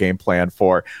entire game plan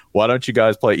for, why don't you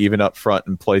guys play even up front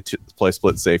and play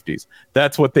split safeties?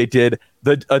 That's what they did.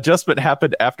 The adjustment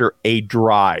happened after a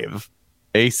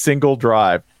single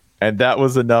drive, and that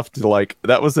was enough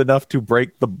to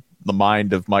break the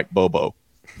mind of Mike Bobo.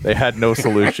 They had no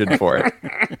solution for it.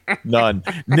 None.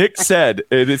 Nick said,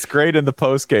 it's great in the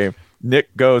post game.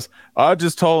 Nick goes, I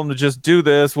just told him to just do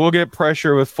this. We'll get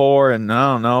pressure with 4, and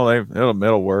I don't know,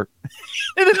 it'll work.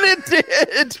 And it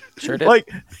did. Sure did. Like,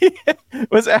 it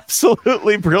was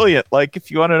absolutely brilliant. Like,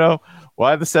 if you want to know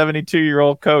why the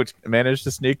 72-year-old coach managed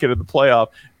to sneak into the playoff,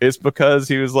 it's because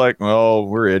he was like, oh,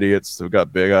 we're idiots. We've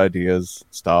got big ideas.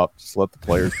 Stop. Just let the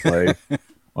players play.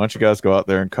 Why don't you guys go out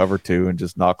there and cover 2 and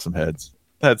just knock some heads?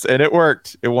 And it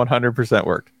worked. It 100%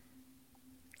 worked.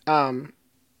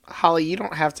 Holly, you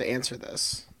don't have to answer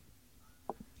this.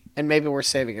 And maybe we're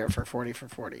saving it for 40 for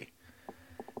 40.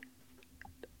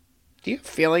 Do you have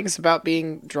feelings about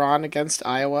being drawn against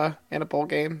Iowa in a bowl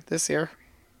game this year?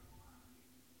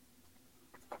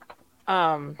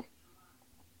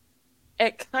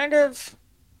 It kind of,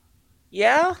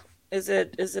 yeah. Is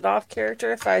it off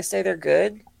character if I say they're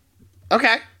good?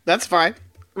 Okay, that's fine.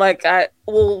 Like I'm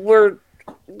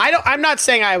not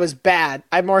saying I was bad.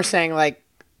 I'm more saying like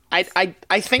I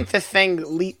think the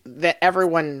thing that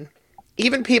everyone,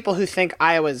 even people who think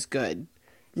Iowa's good,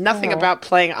 nothing about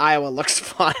playing Iowa looks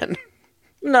fun.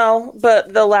 No,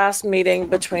 but the last meeting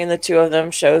between the two of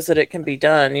them shows that it can be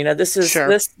done. You know, this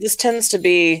tends to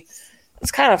be,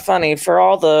 it's kind of funny for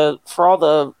all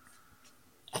the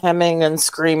hemming and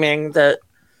screaming that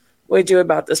we do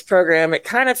about this program. It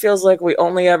kind of feels like we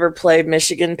only ever played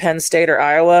Michigan, Penn State, or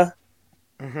Iowa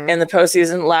in the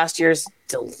postseason. Last year's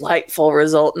delightful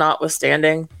result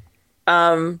notwithstanding.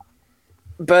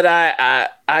 But I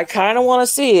kind of want to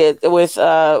see it with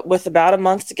about a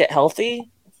month to get healthy.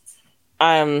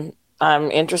 I'm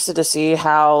interested to see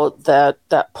how that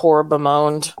poor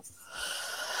bemoaned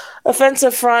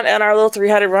offensive front and our little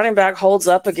 3-headed running back holds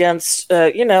up against.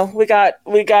 We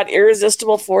got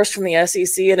irresistible force from the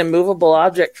SEC and immovable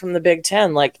object from the Big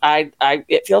Ten. Like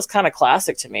it feels kind of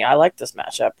classic to me. I like this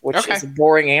matchup, which is a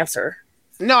boring answer.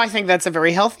 No, I think that's a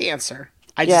very healthy answer.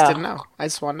 I just didn't know. I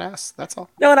just wanted to ask. That's all.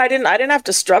 No, and I didn't have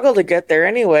to struggle to get there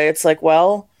anyway. It's like,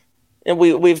 well,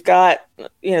 we've got,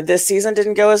 this season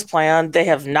didn't go as planned. They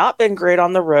have not been great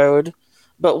on the road,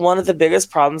 but one of the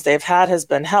biggest problems they've had has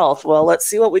been health. Well, let's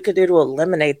see what we could do to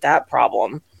eliminate that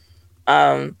problem.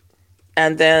 And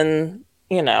then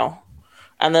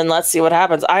let's see what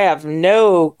happens. I have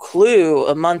no clue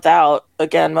a month out,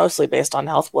 again, mostly based on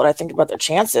health, what I think about their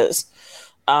chances.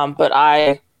 But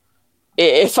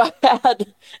if I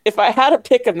had to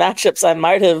pick a matchups, I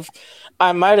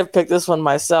might have picked this one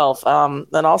myself.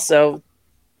 Then also,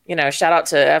 shout out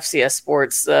to FCS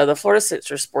Sports. The Florida State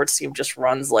sports team just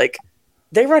runs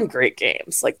they run great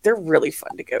games. Like, they're really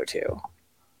fun to go to.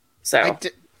 So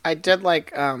I did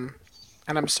like, I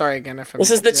And I'm sorry again if I'm... This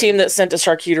is the team that sent a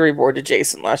charcuterie board to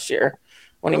Jason last year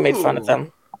when he made fun of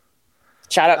them.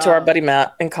 Shout out to our buddy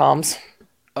Matt in comms.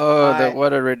 Oh,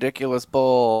 what a ridiculous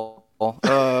bowl. Oh,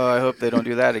 I hope they don't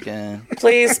do that again.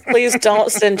 Please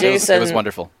don't send Jason. It was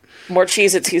wonderful. More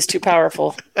Cheez-Its. He's too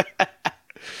powerful.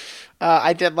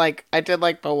 I did like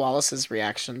Bo Wallace's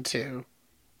reaction to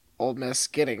Ole Miss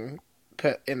getting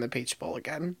put in the Peach Bowl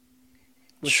again,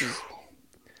 which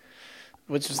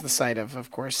was the site of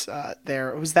course,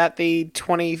 was that the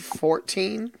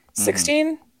 2014?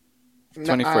 16?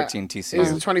 2014 TCU. It was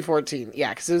the 2014, yeah,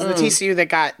 because it was the TCU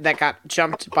that got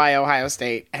jumped by Ohio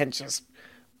State and just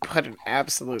put an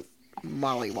absolute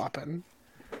molly-whopping.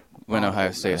 When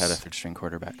Ohio State had a third-string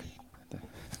quarterback.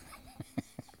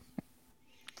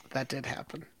 That did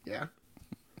happen, yeah.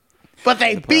 But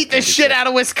they beat the shit out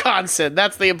of Wisconsin.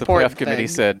 That's the important thing. The playoff committee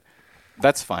said,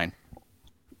 that's fine.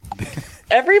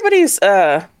 Everybody's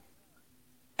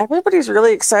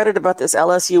really excited about this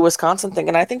LSU-Wisconsin thing,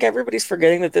 and I think everybody's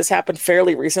forgetting that this happened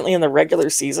fairly recently in the regular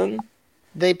season.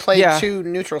 They played 2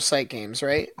 neutral site games,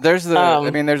 right? There's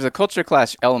there's a culture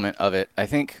clash element of it. I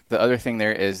think the other thing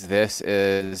there is this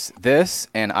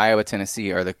and Iowa,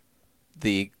 Tennessee are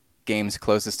the games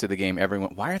closest to the game.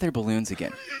 Everyone, why are there balloons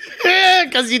again?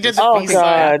 Because you did the peace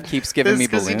sign. Keeps giving me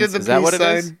balloons. Is that what it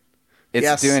is?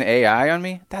 It's doing AI on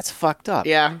me? That's fucked up.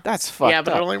 Yeah. That's fucked up. Yeah,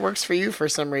 but it only works for you for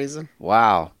some reason.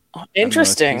 Wow.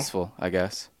 Interesting. Peaceful, I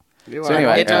guess. So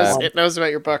anyway, it knows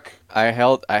about your book. I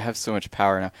have so much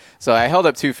power now. So I held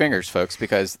up 2 fingers, folks,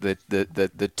 because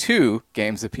the 2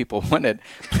 games that people wanted,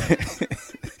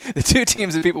 the 2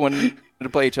 teams that people wanted to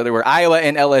play each other were Iowa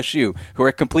and LSU, who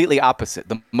are completely opposite,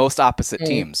 the most opposite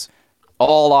teams.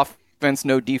 All offense,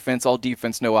 no defense, all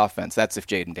defense, no offense. That's if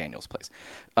Jaden Daniels plays.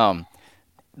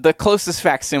 The closest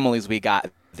facsimiles we got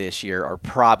this year are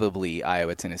probably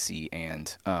Iowa, Tennessee,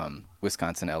 and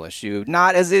Wisconsin, LSU.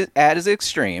 Not as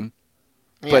extreme,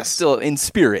 but still in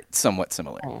spirit somewhat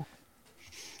similar.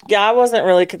 Yeah, I wasn't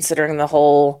really considering the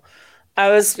whole. I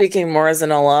was speaking more as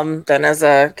an alum than as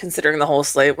considering the whole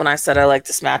slate when I said I like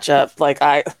this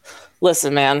matchup.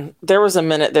 Listen, man, there was a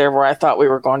minute there where I thought we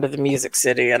were going to the Music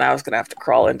City and I was going to have to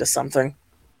crawl into something.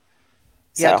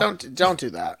 Yeah, don't do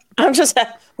that. I'm just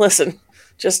listen.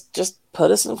 Just put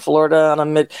us in Florida on a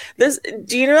mid.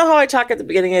 Do you know how I talk at the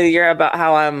beginning of the year about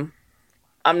how I'm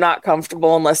not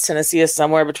comfortable unless Tennessee is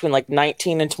somewhere between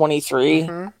 19 and 23,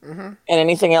 and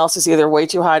anything else is either way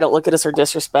too high, don't look at us, or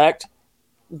disrespect.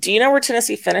 Do you know where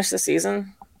Tennessee finished the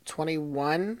season?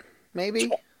 21,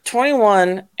 maybe.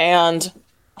 21, and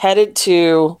headed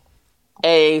to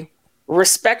a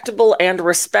respectable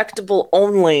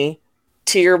only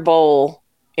tier bowl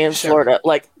in Florida.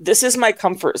 This is my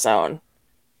comfort zone.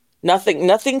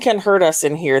 Nothing can hurt us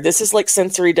in here. This is like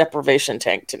sensory deprivation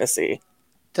tank, Tennessee.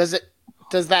 Does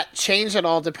that change at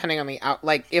all depending on the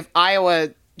if Iowa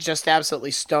just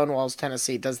absolutely stonewalls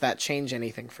Tennessee, does that change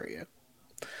anything for you?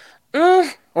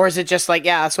 Or is it just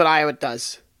that's what Iowa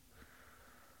does?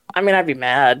 I mean, I'd be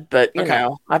mad, but you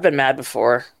know, I've been mad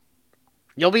before.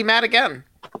 You'll be mad again.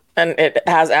 And it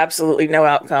has absolutely no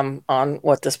outcome on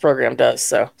what this program does.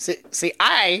 So see,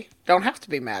 I don't have to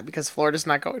be mad because Florida's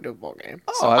not going to a bowl game.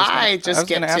 Oh, so I was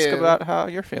going to ask about how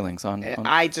your feelings on.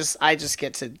 I just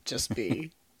get to just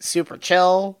be super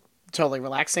chill, totally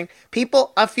relaxing.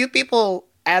 A few people,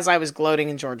 as I was gloating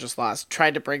in Georgia's loss,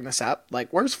 tried to bring this up.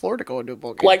 Where's Florida going to a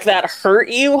bowl game? That hurt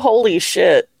you? Holy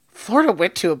shit! Florida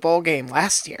went to a bowl game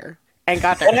last year and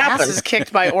got their asses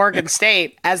kicked by Oregon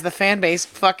State as the fan base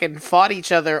fucking fought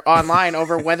each other online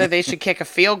over whether they should kick a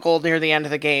field goal near the end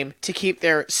of the game to keep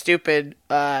their stupid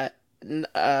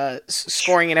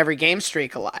scoring in every game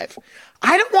streak alive.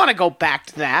 I don't want to go back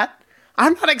to that.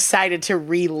 I'm not excited to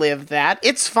relive that.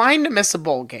 It's fine to miss a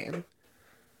bowl game.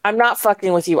 I'm not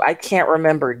fucking with you. I can't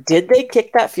remember. Did they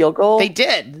kick that field goal? They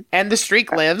did. And the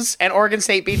streak lives, and Oregon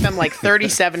State beat them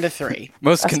 37-3.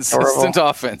 Most consistent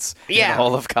offense in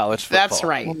all of college football. That's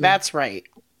right. That's right.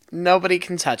 Nobody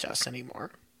can touch us anymore.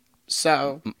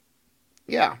 So,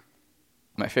 yeah.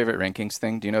 My favorite rankings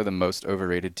thing, do you know the most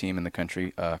overrated team in the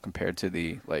country compared to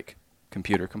the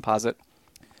computer composite?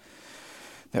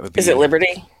 That would be. Is it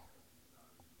Liberty?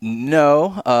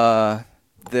 No.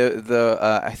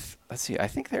 Let's see. I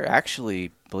think they're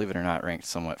actually, believe it or not, ranked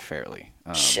somewhat fairly.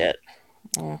 Shit.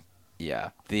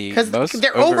 Yeah. Because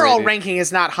their overall ranking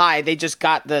is not high. They just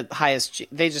got the highest.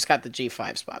 They just got the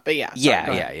G5 spot. But yeah.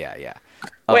 Yeah.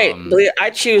 Wait,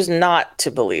 I choose not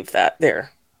to believe that.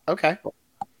 There. Okay.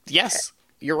 Yes,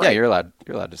 you're right. Yeah, you're allowed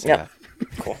to say that.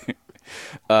 Cool.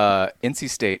 NC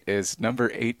State is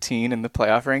number 18 in the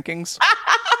playoff rankings.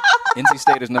 NC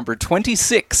State is number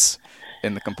 26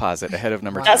 in the composite, ahead of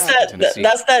number 2 Tennessee.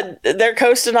 That's that. They're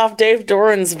coasting off Dave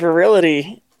Doran's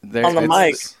virility on the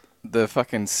mic. The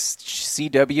fucking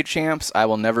CW champs, I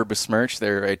will never besmirch.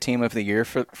 They're a team of the year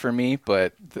for me,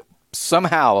 but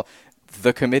somehow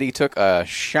the committee took a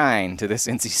shine to this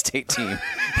NC State team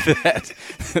that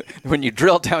when you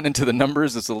drill down into the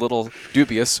numbers, it's a little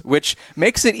dubious, which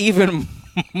makes it even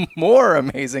more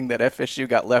amazing that FSU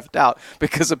got left out,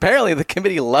 because apparently the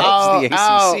committee loves the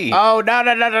ACC. No.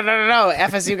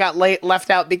 FSU got left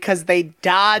out because they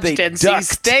dodged NC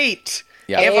State.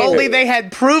 Yeah. If only they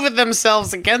had proven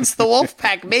themselves against the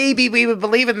Wolfpack, maybe we would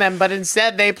believe in them. But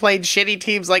instead, they played shitty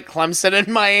teams like Clemson and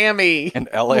Miami. And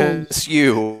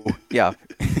LSU. Yeah.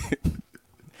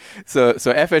 So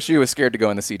FSU was scared to go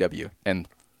in the CW, and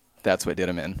that's what did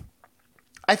them in.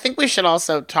 I think we should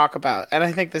also talk about, and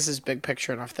I think this is big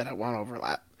picture enough that it won't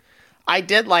overlap.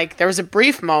 There was a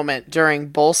brief moment during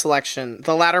bowl selection,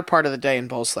 the latter part of the day in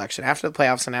bowl selection, after the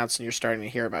playoffs announced and you're starting to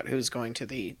hear about who's going to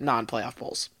the non-playoff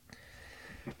bowls,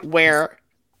 where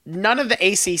none of the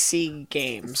ACC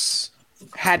games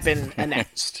had been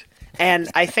announced. And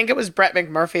I think it was Brett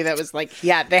McMurphy that was like,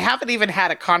 yeah, they haven't even had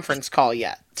a conference call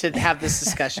yet to have this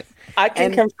discussion. I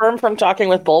can confirm from talking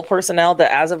with bowl personnel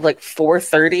that as of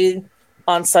 4:30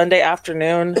 on Sunday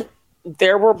afternoon,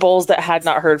 there were bowls that had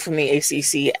not heard from the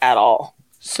ACC at all.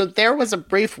 So there was a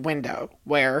brief window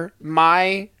where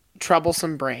my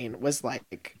troublesome brain was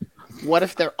like, what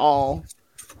if they're all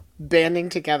banding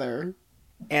together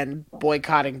and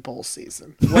boycotting bowl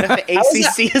season? What if the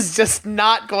ACC is just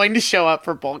not going to show up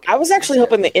for bowl games? I was actually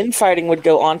hoping the infighting would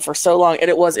go on for so long, and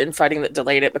it was infighting that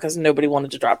delayed it because nobody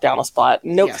wanted to drop down a spot.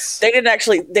 They didn't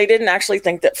actually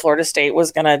think that Florida State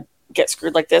was going to get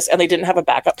screwed like this, and they didn't have a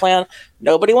backup plan.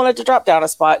 Nobody wanted to drop down a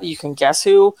spot. You can guess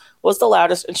who was the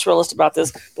loudest and shrillest about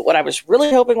this. But what I was really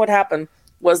hoping would happen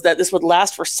was that this would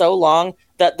last for so long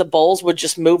that the bowls would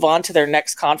just move on to their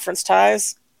next conference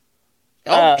ties.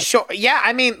 Sure. Yeah,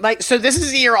 I mean, so this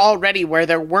is a year already where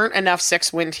there weren't enough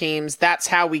 6-win teams. That's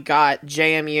how we got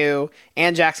JMU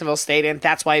and Jacksonville State, and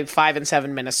that's why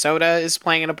 5-7 Minnesota is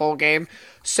playing in a bowl game.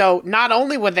 So not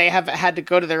only would they have had to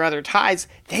go to their other ties,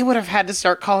 they would have had to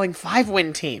start calling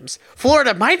 5-win teams.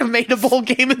 Florida might have made a bowl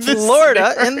game in this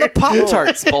Florida in the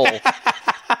Pop-Tarts Bowl.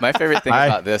 My favorite thing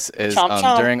about this is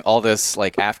during all this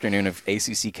afternoon of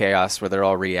ACC chaos where they're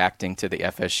all reacting to the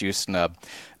FSU snub,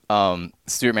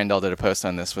 Stuart Mandel did a post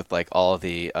on this with all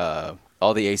the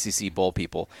ACC bowl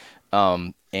people,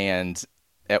 and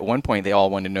at one point they all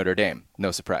wanted Notre Dame.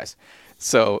 No surprise.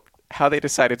 So how they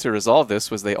decided to resolve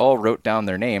this was they all wrote down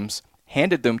their names,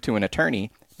 handed them to an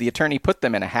attorney. The attorney put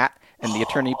them in a hat, and the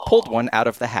attorney pulled one out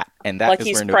of the hat, and that is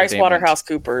where Notre Dame went.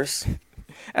 PricewaterhouseCoopers.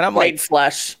 And I'm like,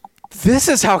 flesh. This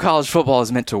is how college football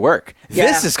is meant to work. Yeah.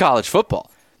 This is college football.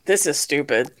 This is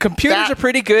stupid. Computers are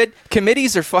pretty good.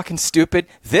 Committees are fucking stupid.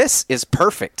 This is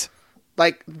perfect.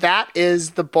 That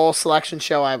is the bowl selection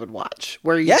show I would watch.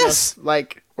 Where you just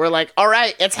we're like, all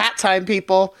right, it's hat time,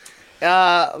 people.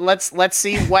 Let's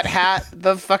see what hat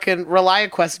the fucking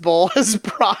ReliaQuest Bowl has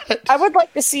brought. I would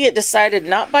like to see it decided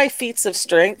not by feats of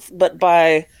strength, but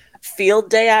by field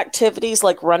day activities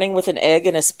like running with an egg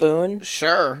and a spoon.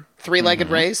 Sure. 3-legged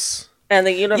race. And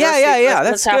the university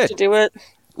that's have good. to do it.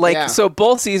 So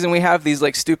bowl season, we have these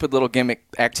stupid little gimmick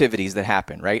activities that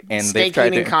happen, right? And they've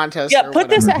tried to contest. Yeah, put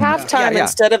this at halftime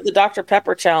instead of the Dr.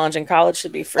 Pepper challenge, and college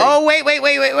should be free. Oh,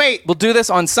 wait. We'll do this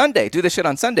on Sunday. Do this shit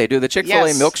on Sunday. Do the Chick-fil-A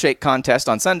milkshake contest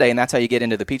on Sunday, and that's how you get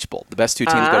into the Peach Bowl. The best 2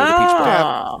 teams go to the Peach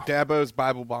Bowl. Dabo's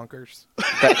Bible Bonkers.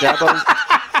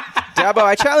 Dabo,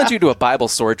 I challenge you to a Bible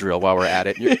sword drill while we're at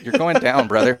it. You're going down,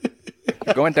 brother.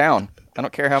 You're going down. I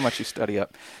don't care how much you study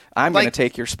up. I'm going to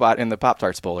take your spot in the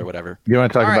Pop-Tarts Bowl or whatever. You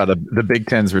want to talk about the Big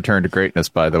Ten's return to greatness,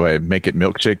 by the way. Make it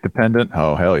milkshake dependent?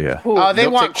 Oh, hell yeah. They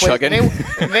want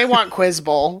they want Quiz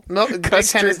Bowl. Big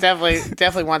Ten is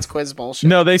definitely wants Quiz Bowl. Sure.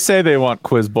 No, they say they want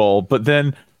Quiz Bowl, but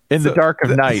then in the dark of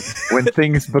night, when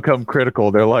things become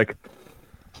critical, they're like,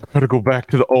 I gotta go back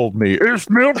to the old me. It's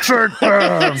milkshake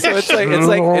time. So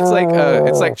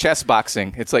it's like chess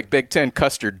boxing. It's like Big Ten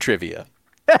custard trivia.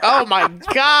 Oh my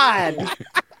God.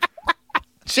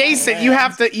 Jason, you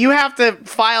have to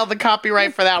file the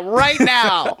copyright for that right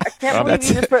now. I can't believe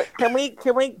you just put, can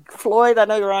we Floyd, I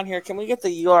know you're on here, can we get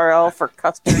the URL for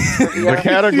custard trivia? The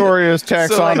category is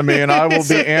taxonomy, and I will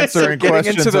be answering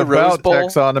questions about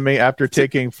taxonomy after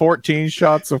taking 14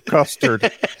 shots of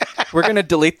custard. We're going to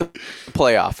delete the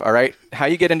playoff, all right? How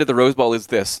you get into the Rose Bowl is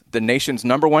this. The nation's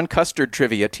number 1 custard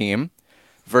trivia team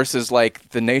versus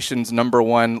the nation's number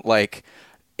 1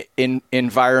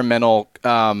 environmental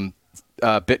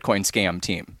Bitcoin scam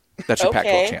team. That's your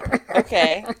Pac-12 champ.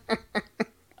 Okay.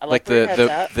 I like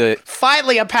the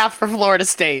finally a path for Florida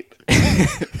State.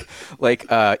 like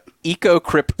eco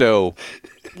crypto,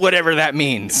 whatever that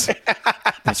means.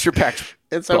 That's your Pac-12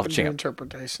 It's open to champ.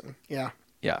 interpretation. Yeah.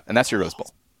 Yeah, and that's your Rose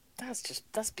Bowl.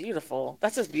 That's beautiful.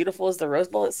 That's as beautiful as the Rose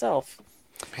Bowl itself.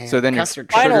 Man, So then your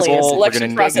custard Finally, Sugar a Bowl,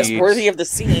 selection process worthy of the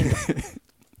scene.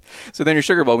 So then your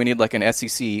Sugar Bowl, we need like an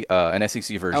SEC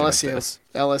version of this.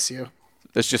 LSU.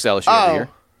 That's just LSU every year.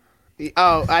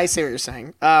 Oh, I see what you're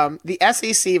saying. The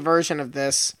SEC version of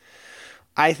this,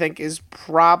 I think, is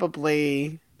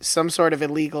probably some sort of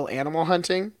illegal animal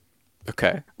hunting.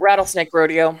 Okay. Rattlesnake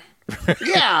rodeo.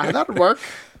 Yeah, that would work.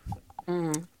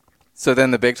 So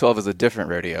then the Big 12 is a different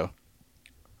rodeo.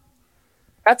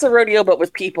 That's a rodeo, but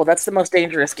with people. That's the most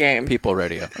dangerous game. People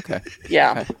rodeo. Okay.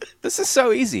 Yeah. Okay. This is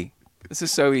so easy.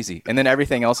 And then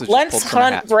everything else is just Let's pulled from a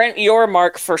hunt hat. Brent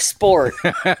Yormark for sport.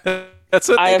 That's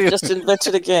what I they have do. just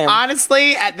invented a game.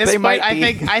 Honestly, at this They point, might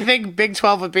be. I think Big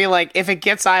 12 would be like, if it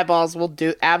gets eyeballs, we'll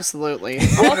do absolutely.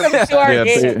 Welcome to our Yeah,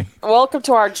 game. Welcome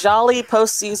to our jolly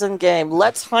postseason game.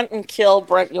 Let's hunt and kill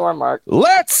Brent Yormark.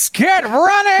 Let's get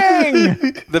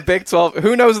running. The Big 12.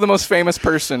 Who knows the most famous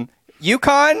person?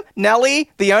 Yukon, Nelly,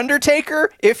 The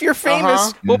Undertaker. If you're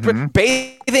famous, we'll put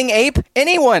Bathing Ape.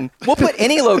 Anyone. We'll put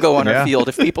any logo on our Yeah. field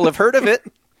if people have heard of it.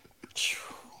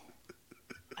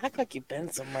 Act like you've been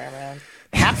somewhere, man.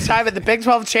 Halftime at the Big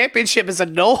 12 championship is a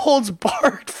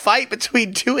no-holds-barred fight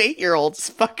between two 8-year-olds. It's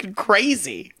fucking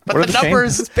crazy. But What are the the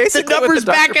numbers, It's basically the numbers what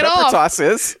the back Dr. it Pepper off. toss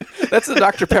is. That's the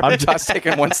Dr. Pepper toss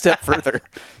taken one step further.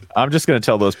 I'm just going to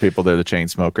tell those people they're the chain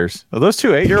smokers. Are those two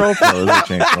 8-year-olds? No, those are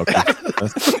chain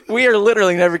smokers. We are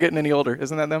literally never getting any older.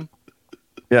 Isn't that them?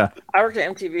 Yeah. I worked at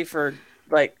MTV for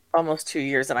like almost 2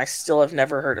 years, and I still have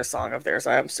never heard a song of theirs.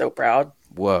 I am so proud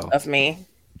Whoa. of me.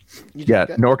 Yeah.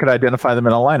 Nor could I identify them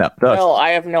in a lineup. Thus, No,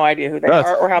 I have no idea who they Thus.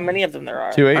 are or how many of them there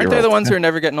are. two 8-year-olds. Aren't they the ones who are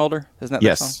never getting older? Isn't that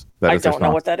their song? Yes. That I is their don't know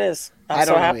song. what that is. I'm I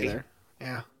so don't know happy. either.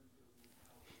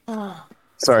 Yeah.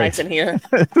 Sorry. Nice in here.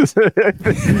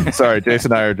 Sorry,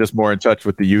 Jason and I are just more in touch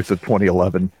with the youth of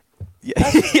 2011.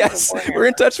 Yes, we're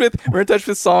in touch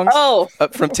with songs Oh,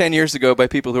 from 10 years ago by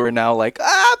people who are now like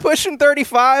pushing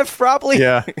 35 probably.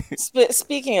 Yeah.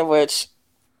 speaking of which,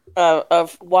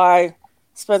 of why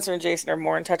Spencer and Jason are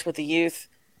more in touch with the youth.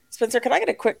 Spencer, can I get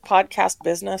a quick podcast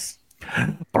business?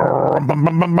 Podcast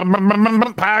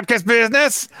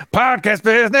business. Podcast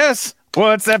business.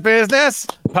 What's that business?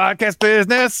 Podcast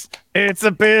business. It's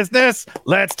a business.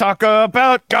 Let's talk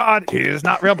about God. He's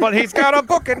not real, but he's got a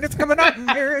book and it's coming out. And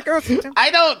here it goes.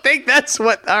 I don't think that's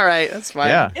what... All right, that's fine.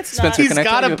 Yeah. It's Spencer, not. He's Can I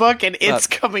got tell a you book and it's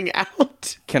about- coming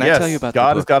out. Can I Yes, tell you about God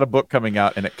the has book? got a book coming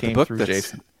out and it The came book through that's,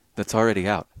 Jason. that's already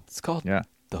out. It's called Yeah.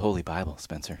 The Holy Bible,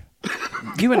 Spencer.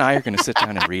 You and I are going to sit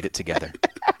down and read it together.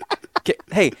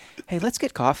 Hey, let's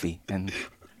get coffee and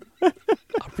I'll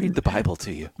read the Bible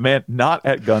to you. Man, not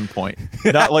at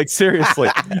gunpoint. Not like seriously.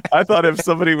 I thought if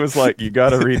somebody was like, "You got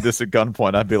to read this at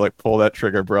gunpoint," I'd be like, "Pull that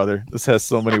trigger, brother. This has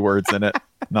so many words in it."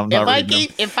 And I'm not reading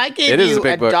them. If I gave It is you a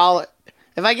big book. $1,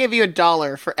 if I gave you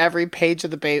 $1 for every page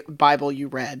of the Bible you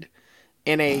read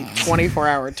in a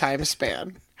 24-hour time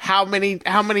span, how many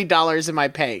dollars am I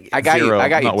paying? I got Zero. you. I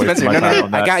got I'm you. not wasting Spencer, my no. time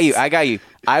on that. I got you.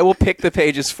 I will pick the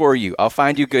pages for you. I'll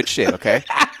find you good shit, okay?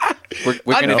 We're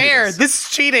gonna do Unfair. this. This is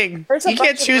cheating. There's a You can't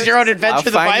bunch of choose your own verses I'll adventure.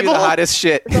 The find you Bible. the hottest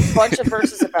shit. There's a bunch of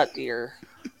verses about deer.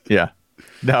 Yeah.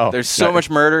 No. There's so much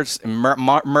murders,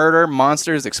 murder,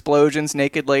 monsters, explosions,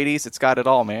 naked ladies. It's got it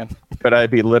all, man. Could I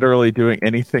be literally doing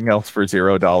anything else for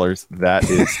 $0? That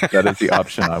is the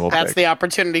option I will That's pick. the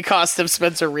opportunity cost of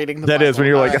Spencer reading the That Bible. is when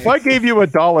you're like, All if I gave you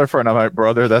 $1 for it, I'm like,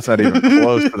 brother, that's not even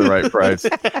close to the right price.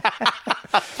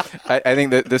 I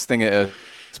think that this thing,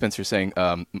 Spencer's saying,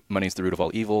 money's the root of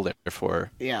all evil. Therefore,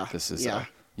 Yeah, this is. yeah.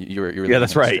 You're Yeah,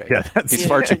 that's right. Yeah, that's, He's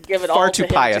far too Give it all to him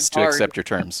pious too to hard. accept your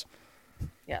terms.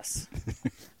 Yes.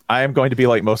 I am going to be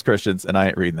like most Christians, and I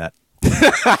ain't reading that.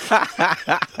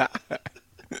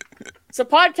 So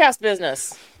podcast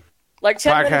business. Like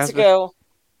 10 minutes Podcast ago,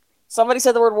 somebody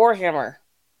said the word Warhammer.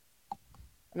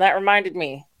 And that reminded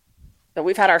me that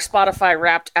we've had our Spotify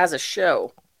Wrapped as a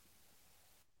show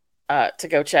to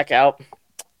go check out.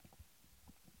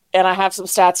 And I have some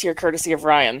stats here courtesy of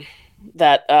Ryan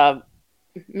that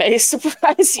may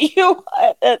surprise you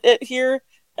here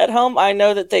at home. I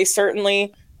know that they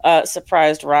certainly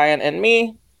surprised Ryan and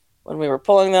me when we were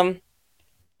pulling them.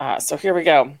 So here we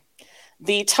go.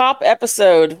 The top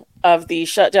episode of the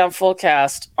Shutdown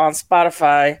Fullcast on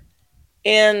Spotify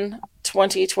in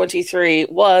 2023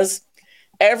 was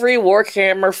every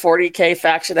Warhammer 40K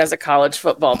faction has a college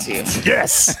football team.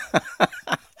 Yes.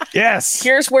 Yes.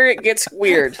 Here's where it gets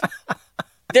weird.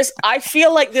 I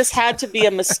feel like this had to be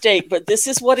a mistake, but this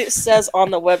is what it says on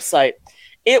the website.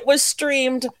 It was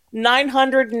streamed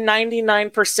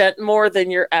 999% more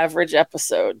than your average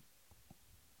episode.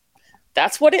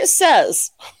 That's what it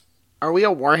says. Are we a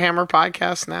Warhammer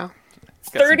podcast now?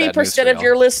 30% of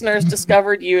your listeners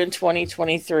discovered you in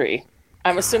 2023.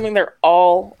 I'm assuming they're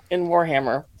all in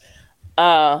Warhammer.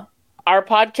 Our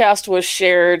podcast was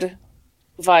shared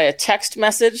via text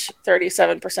message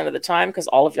 37% of the time because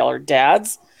all of y'all are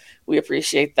dads. We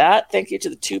appreciate that. Thank you to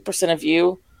the 2% of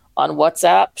you on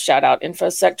WhatsApp. Shout out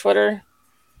InfoSec Twitter.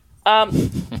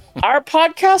 Our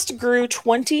podcast grew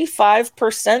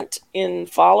 25% in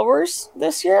followers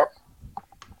this year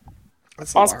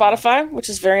on Spotify, which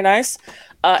is very nice.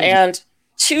 And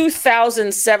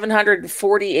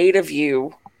 2,748 of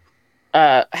you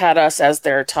had us as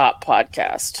their top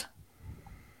podcast.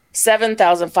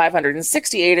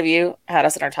 7,568 of you had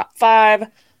us in our top 5.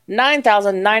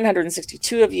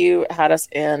 9,962 of you had us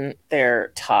in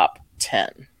their top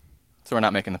 10. So we're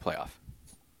not making the playoff.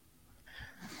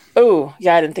 Oh,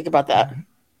 yeah, I didn't think about that.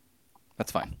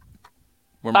 That's fine.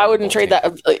 I wouldn't trade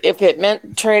that. If it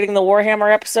meant trading the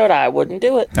Warhammer episode, I wouldn't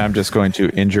do it. I'm just going to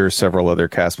injure several other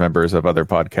cast members of other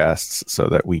podcasts so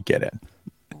that we get in.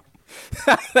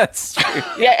 That's true.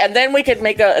 Yeah, and then we could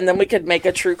make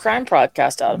a true crime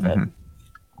podcast out of it.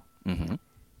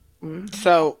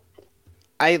 So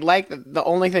I like the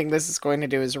only thing this is going to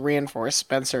do is reinforce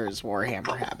Spencer's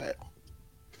Warhammer habit.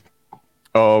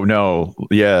 Oh no.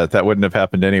 Yeah, that wouldn't have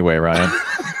happened anyway, Ryan.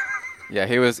 Yeah,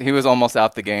 he was almost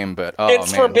out the game, but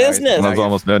it's for business.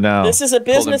 Now. This is a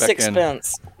business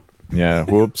expense. Yeah,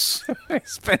 whoops.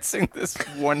 Expensing this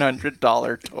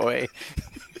 $100 toy.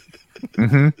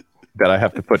 That I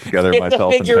have to put together it's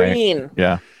myself. It's a figurine.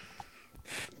 Yeah.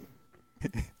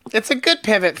 It's a good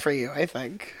pivot for you, I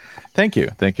think. Thank you.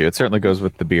 It certainly goes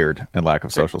with the beard and lack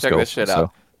of social skills. Check this shit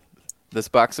out. This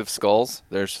box of skulls,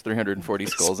 there's 340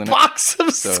 skulls in it. Box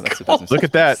of skulls. Look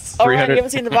at that. Oh, Ryan, you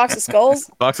haven't seen the box of skulls?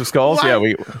 Box of skulls? What? Yeah,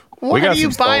 we got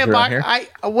some skulls around here.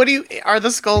 Are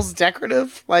the skulls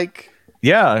decorative? Like,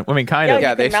 yeah, I mean, kind of.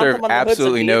 Yeah, they serve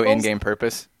absolutely no in-game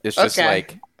purpose. It's just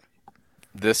like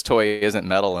this toy isn't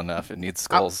metal enough. It needs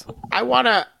skulls.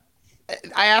 I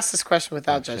asked this question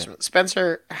without judgment.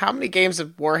 Spencer, how many games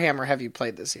of Warhammer have you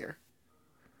played this year?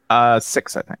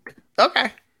 6, I think.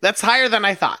 Okay. That's higher than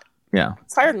I thought. Yeah.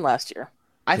 It's higher than last year.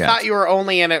 I thought you were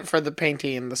only in it for the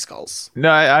painting and the skulls.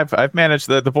 No, I've managed.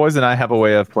 The boys and I have a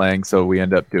way of playing, so we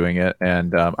end up doing it.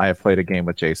 And I have played a game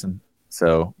with Jason,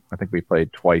 so I think we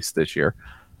played twice this year.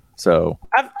 So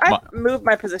I've moved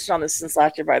my position on this since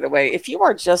last year. By the way, if you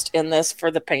are just in this for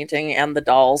the painting and the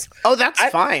dolls, that's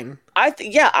fine. I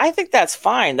think that's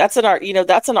fine. That's an art.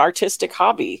 That's an artistic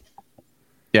hobby.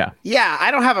 Yeah. Yeah,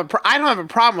 I don't have a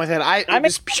problem with it. I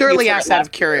just purely asked out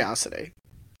of curiosity.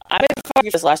 I made fun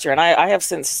of this last year, and I have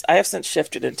since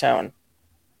shifted in tone.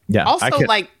 Yeah. Also,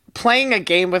 like playing a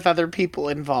game with other people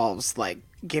involves like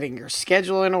getting your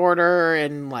schedule in order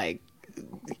and like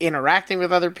interacting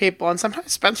with other people. And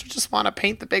sometimes Spencer just want to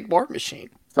paint the big war machine.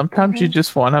 Sometimes you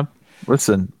just want to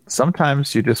listen.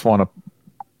 Sometimes you just want to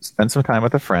spend some time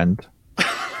with a friend,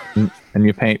 and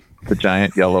you paint the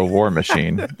giant yellow war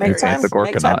machine. Make time for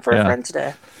a friend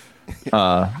today.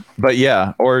 But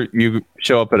yeah, or you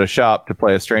show up at a shop to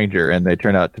play a stranger and they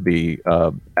turn out to be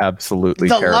absolutely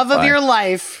the terrifying. Love of your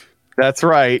life. That's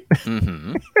right.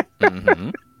 Mm-hmm. Mm-hmm.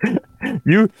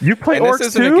 You play and orcs this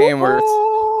isn't too? A game where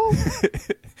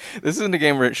this isn't a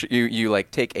game where you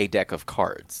like take a deck of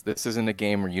cards. This isn't a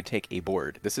game where you take a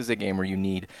board. This is a game where you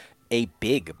need a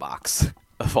big box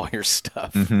of all your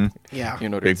stuff. Mm-hmm. Yeah,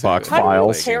 big box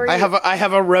files. I have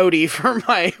a roadie for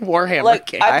my Warhammer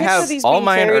game. I have these all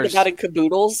mine carried about in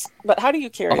caboodles, but how do you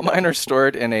carry them? All mine are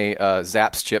stored in a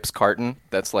Zapp's Chips carton.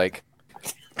 That's like,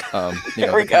 the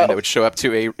kind that would show up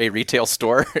to a retail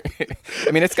store.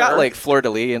 I mean, it's got like fleur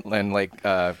de lis and like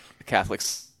Catholic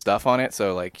stuff on it,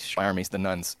 so like my army's the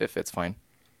nuns. If it's fine.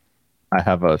 I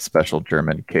have a special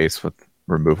German case with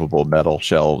removable metal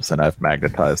shelves, and I've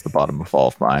magnetized the bottom of all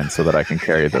of mine so that I can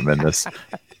carry them in this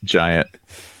giant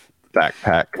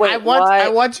backpack. Wait, I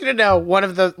want you to know one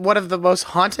of the most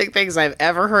haunting things I've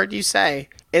ever heard you say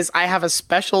is I have a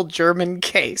special German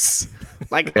case.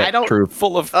 Like I don't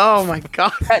full of oh my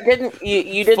god.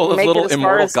 You didn't full of make little it as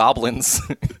immortal far as goblins.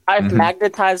 I've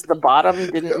magnetized the bottom.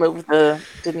 Didn't move.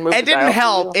 It didn't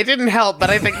help. It didn't help. But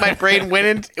I think my brain went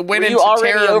into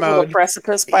terror over mode. The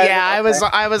precipice.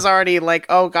 I was already like,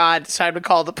 oh god, it's time to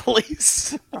call the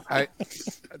police.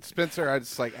 Spencer, I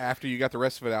just like after you got the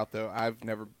rest of it out though, I've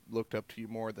never looked up to you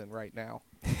more than right now.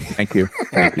 Thank you.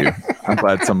 I'm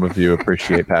glad some of you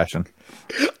appreciate passion.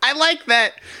 I like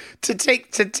that. To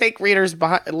take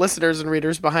listeners and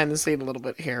readers behind the scene a little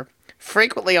bit here.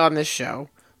 Frequently on this show,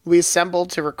 we assemble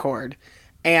to record,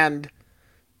 and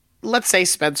let's say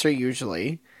Spencer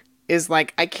usually is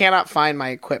like, I cannot find my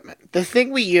equipment. The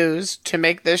thing we use to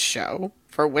make this show,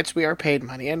 for which we are paid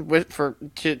money, and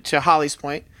to Holly's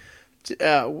point,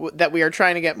 that we are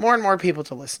trying to get more and more people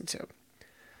to listen to.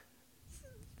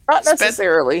 Not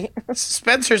necessarily.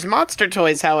 Spencer's Monster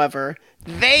Toys, however,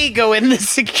 they go in the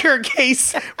secure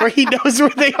case where he knows where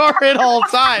they are at all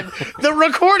time. The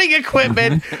recording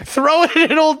equipment, throw it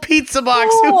in an old pizza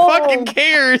box. Who fucking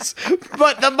cares?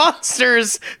 But the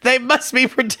monsters, they must be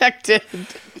protected.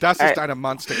 Das ist eine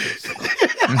monster case.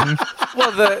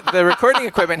 Well, the recording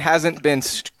equipment hasn't been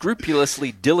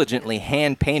scrupulously, diligently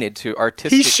hand-painted to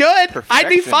artistic He should. I'd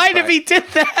be perfection, fine but if he did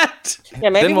that. Yeah,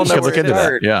 maybe Then we'll we know should where Look into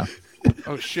that. Yeah.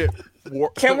 Oh shit!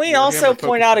 Can we also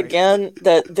point out again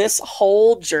that this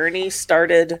whole journey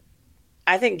started,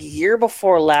 I think, year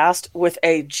before last with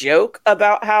a joke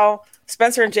about how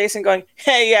Spencer and Jason going,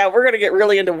 "Hey, yeah, we're gonna get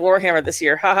really into Warhammer this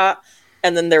year, haha,"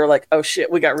 and then they were like, "Oh shit,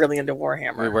 we got really into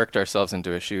Warhammer." we worked ourselves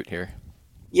into a shoot here.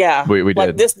 Yeah, We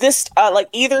like did. this like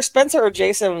either Spencer or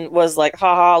Jason was like,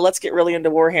 "Haha, let's get really into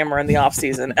Warhammer in the off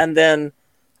season," and then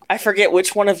I forget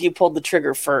which one of you pulled the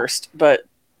trigger first, but.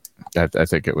 I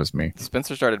think it was me.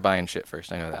 Spencer started buying shit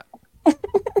first. I know that.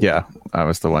 Yeah, I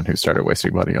was the one who started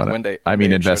wasting money on it. One day, I mean,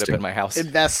 they showed up investing. at my house.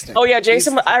 Investing. Oh yeah,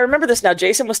 Jason. I remember this now.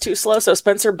 Jason was too slow, so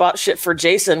Spencer bought shit for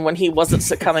Jason when he wasn't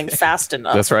succumbing fast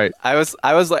enough. That's right. I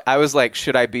was like,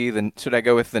 should I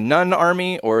go with the nun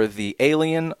army or the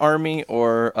alien army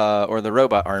or the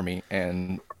robot army?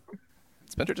 And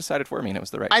Spencer decided for me, and it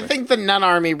was the right. I choice. think the Nun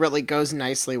Army really goes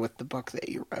nicely with the book that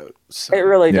you wrote. So. It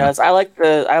really Yeah. does. I like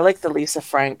the Lisa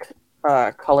Frank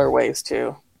colorways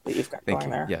too that you've got Thank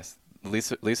going you. there. Yes,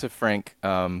 Lisa Frank,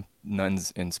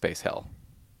 nuns in space hell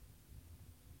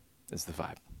is the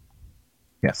vibe.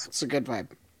 Yes. It's a good vibe.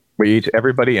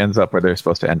 Everybody ends up where they're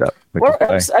supposed to end up.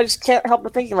 I just can't help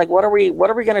but thinking, like, what are we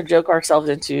going to joke ourselves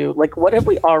into? Like, what have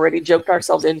we already joked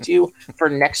ourselves into for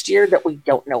next year that we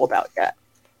don't know about yet?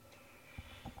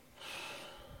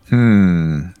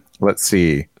 Let's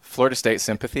see. Florida State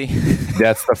sympathy.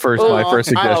 That's the first. My first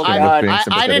suggestion was being I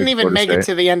sympathetic didn't to even Florida make it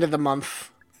State. to the end of the month.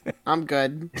 I'm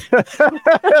good.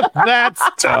 That's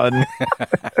done.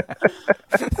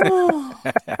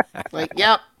 Like,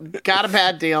 yep, got a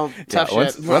bad deal. Tough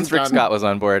once, shit. once Rick Done. Scott was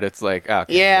on board, it's like,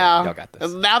 okay, Yeah. y'all got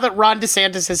this. Now that Ron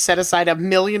DeSantis has set aside $1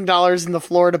 million in the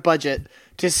Florida budget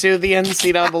to sue the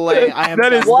NCAA, I am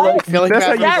That is done like- feeling that's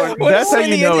bad how for you- Florida. that's how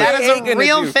you know That it. is a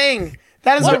real thing.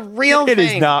 That is a real It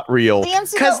thing. is not real.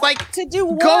 Because, like, to do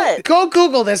what? Go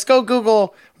Google this. Go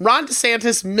Google Ron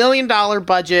DeSantis $1 million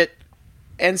budget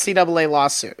NCAA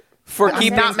lawsuit. For I'm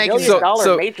keeping not making $1 million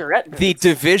so majorette the bids.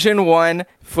 Division I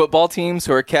football teams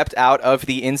who are kept out of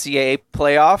the NCAA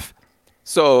playoff.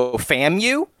 So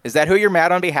FAMU, is that who you're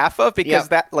mad on behalf of? Because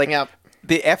Yep.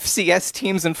 the FCS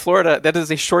teams in Florida, that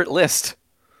is a short list.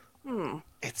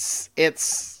 It's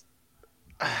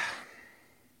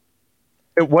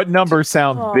What number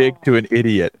sounds big to an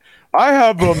idiot? I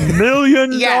have $1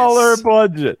 million Yes.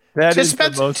 budget. That to is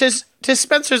the most. to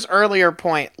Spencer's earlier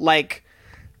point, like,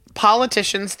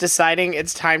 politicians deciding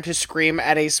it's time to scream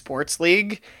at a sports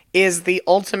league is the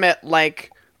ultimate,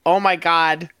 like, oh my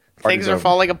god, things are over.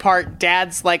 falling apart.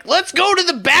 Dad's like, let's go to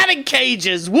the batting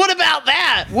cages. What about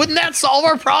that? Wouldn't that solve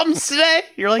our problems today?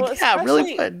 You're like, Well, yeah, it really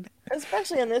especially- would.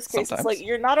 Especially in this case, Sometimes. it's like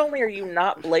you're not only are you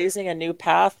not blazing a new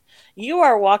path, you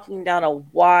are walking down a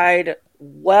wide,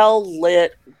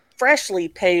 well-lit, freshly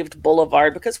paved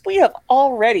boulevard because we have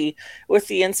already, with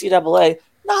the NCAA,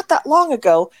 not that long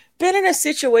ago, been in a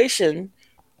situation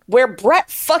where Brett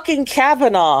fucking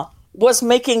Kavanaugh was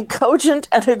making cogent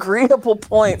and agreeable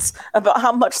points about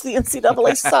how much the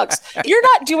NCAA sucks. You're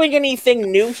not doing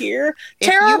anything new here.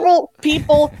 Terrible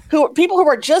people who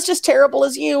are just as terrible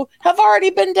as you have already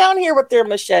been down here with their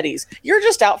machetes. You're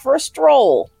just out for a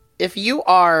stroll. If you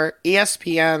are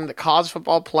ESPN, the college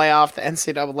football playoff, the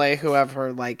NCAA,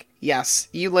 whoever, like, yes,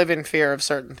 you live in fear of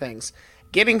certain things.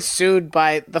 Getting sued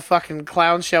by the fucking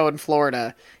clown show in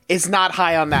Florida is not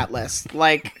high on that list.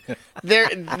 Like,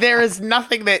 there is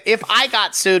nothing that, if I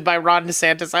got sued by Ron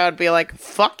DeSantis, I would be like,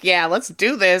 fuck yeah, let's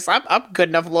do this. I'm good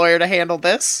enough lawyer to handle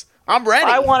this. I'm ready. If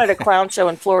I wanted a clown show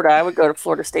in Florida, I would go to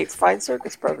Florida State's Fine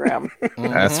Circus program.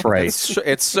 That's right.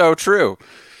 It's so true.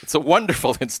 It's a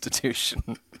wonderful institution.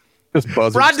 Just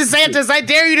buzzards. Ron DeSantis, I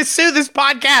dare you to sue this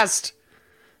podcast.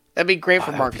 That'd be great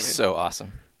for That would be marketing. so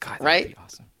awesome. God, that Right? would be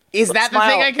awesome. Is that the Smile.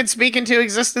 thing I could speak into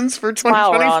existence for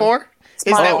Smile, 2024? Ron. Is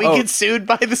Smile. that we Oh. get sued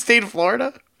by the state of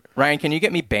Florida? Ryan, can you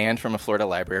get me banned from a Florida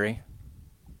library?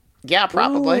 Yeah,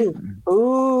 probably.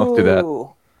 Ooh. Let's do that.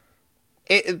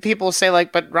 people say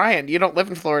like, but Ryan, you don't live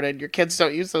in Florida and your kids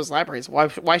don't use those libraries.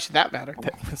 Why should that matter?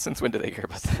 Since when do they care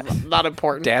about that? Not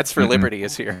important. Dads for Liberty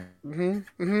is here.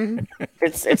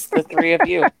 It's the three of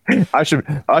you. I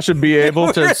should be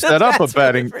able to set up a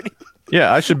batting.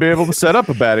 Yeah, I should be able to set up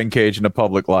a batting cage in a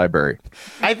public library.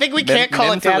 I think we can't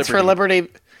call it Dads for Liberty.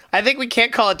 I think we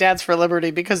can't call it Dads for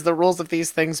Liberty because the rules of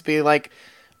these things be like,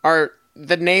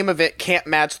 the name of it can't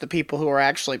match the people who are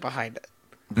actually behind it.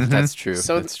 Mm-hmm. That's true.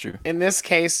 So that's true. In this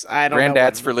case, I don't know.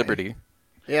 Granddads for Liberty.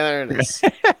 Yeah, there it is.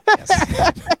 Yes.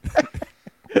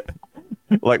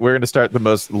 Like, we're going to start the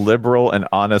most liberal and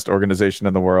honest organization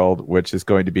in the world, which is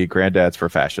going to be Granddads for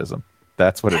Fascism.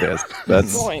 That's what it is.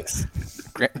 That's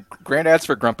Granddads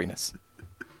for Grumpiness.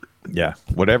 Yeah.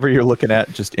 Whatever you're looking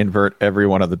at, just invert every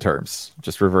one of the terms.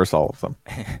 Just reverse all of them.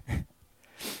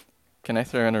 Can I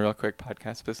throw in a real quick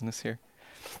podcast business here?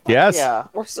 Yes. Yeah,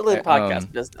 we're still in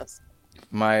podcast business.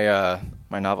 My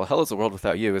novel Hell is a World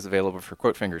Without You is available for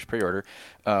Quote Fingers pre-order.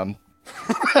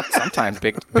 Sometimes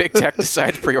big tech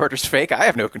decides pre-order's fake. I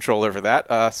have no control over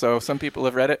that. So some people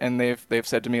have read it and they've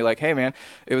said to me like, "Hey man,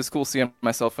 it was cool seeing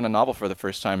myself in a novel for the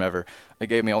first time ever. It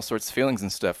gave me all sorts of feelings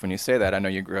and stuff." When you say that, I know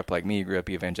you grew up like me. You grew up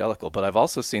evangelical, but I've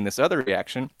also seen this other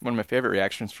reaction. One of my favorite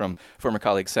reactions from former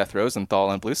colleague Seth Rosenthal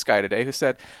on Blue Sky today, who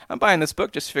said, "I'm buying this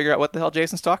book just to figure out what the hell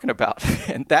Jason's talking about,"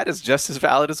 and that is just as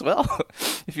valid as well.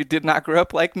 If you did not grow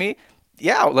up like me,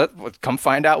 yeah, come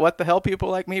find out what the hell people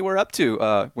like me were up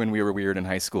to when we were weird in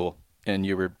high school, and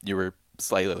you were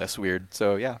slightly less weird.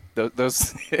 So yeah,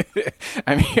 those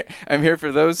I'm here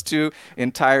for those two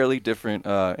entirely different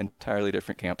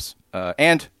camps,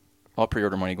 and all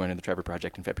pre-order money going to the Trevor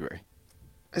Project in February.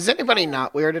 Is anybody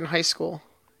not weird in high school?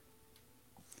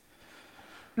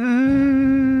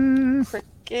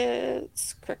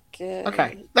 Crickets.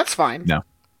 Okay, that's fine. No.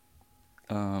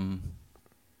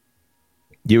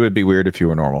 You would be weird if you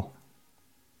were normal.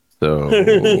 So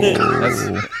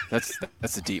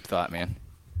that's a deep thought, man.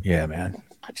 Yeah, man.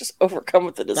 I just overcome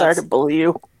with the desire to bully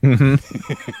you. No,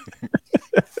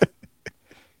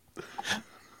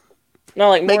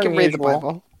 like make him read the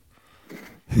Bible.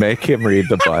 Make him read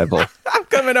the Bible. I'm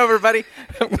coming over, buddy.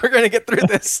 We're gonna get through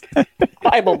this.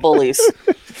 Bible bullies.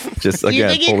 Just again. You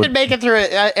think you could make it through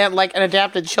like an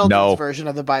adapted children's version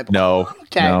of the Bible? No.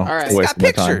 Okay. No. All right. It's got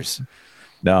pictures.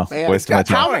 No. Waste my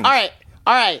time.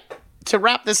 All right. To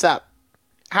wrap this up,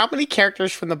 how many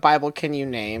characters from the Bible can you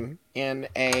name in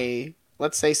a,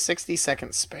 let's say,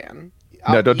 60-second span?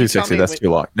 No, don't do 60. That's too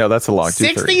long. No, that's a long.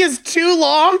 60 is too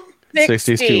long?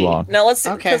 60 is too long. No, let's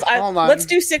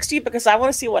do 60 because I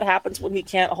want to see what happens when he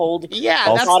can't hold.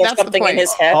 Yeah, that's something the point. In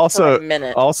his head for a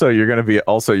minute. Also, you're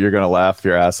gonna laugh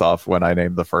your ass off when I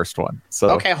name the first one. So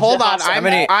okay, hold on.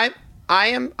 I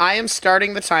am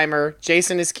starting the timer.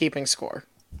 Jason is keeping score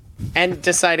and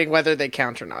deciding whether they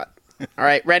count or not. All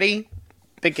right, ready?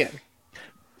 Begin.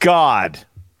 God.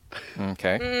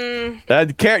 Okay.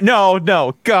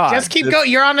 No, God. Just keep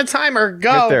going. You're on a timer.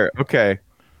 Go. Right there. Okay.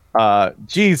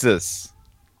 Jesus.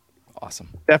 Awesome.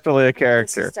 Definitely a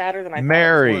character. This is sadder than I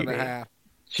Mary. thought.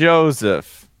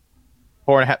 Joseph.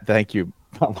 4.5. Thank you.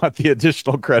 I want the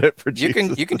additional credit for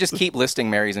Jesus. You can just keep listing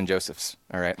Marys and Josephs.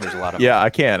 All right. There's a lot of them. Yeah, I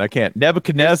can.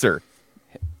 Nebuchadnezzar.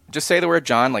 Just say the word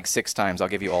John like 6 times. I'll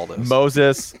give you all those.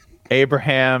 Moses,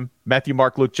 Abraham, Matthew,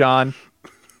 Mark, Luke, John.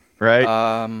 Right?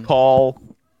 Paul.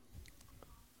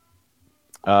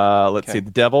 Let's see. The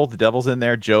devil. The devil's in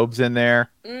there. Job's in there.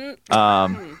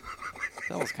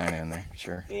 Devil's kind of in there.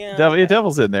 Sure. Yeah.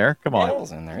 Devil's in there. Come on.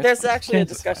 Devil's in there. There's actually a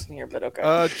discussion here, but okay.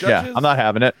 Judges? Yeah, I'm not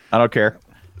having it. I don't care.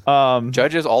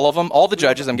 Judges, all of them. All the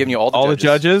judges. I'm giving you all the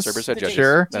judges. The judges. Cerber said judges.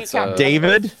 Sure. That's,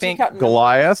 David.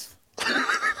 Goliath.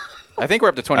 I think we're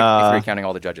up to 23 counting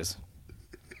all the judges.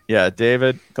 Yeah,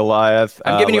 David, Goliath.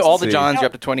 I'm giving you all the Johns. You're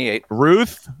up to 28.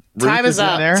 Ruth. Time is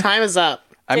up. Time is up.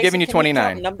 I'm Jason, giving you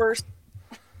 29. You numbers.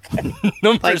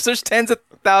 Numbers. There's tens of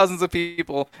thousands of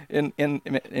people in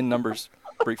numbers.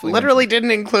 Briefly. Literally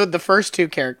didn't include the first two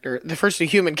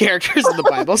human characters in the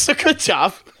Bible. So good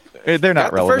job. They're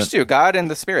not relevant. The first two, God and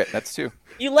the Spirit. That's two.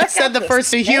 You left said the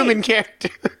first two human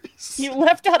characters. You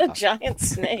left out a giant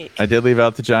snake. I did leave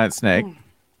out the giant snake.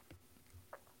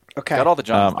 Okay. Got all the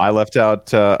Johns. I left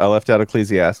out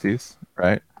Ecclesiastes,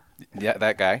 right? Yeah,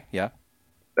 that guy. Yeah.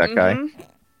 That guy.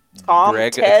 Tom,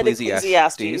 Greg Ted,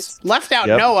 Ecclesiastes. Left out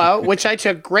Noah, which I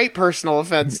took great personal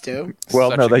offense to.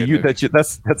 Well, Such no, a good movie.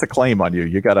 that's a claim on you.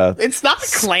 You gotta. It's not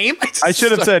a claim. I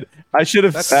should have said. That's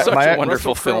such a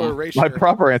wonderful film. My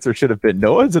proper answer should have been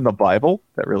Noah's in the Bible.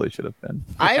 That really should have been.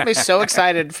 I am so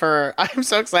excited for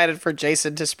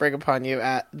Jason to spring upon you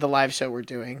at the live show we're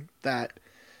doing that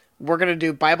we're going to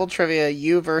do Bible trivia,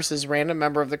 you versus random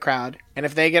member of the crowd. And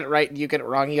if they get it right and you get it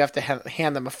wrong, you have to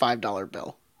hand them a $5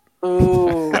 bill.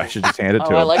 Ooh. I should just hand it to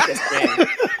him. I like this game.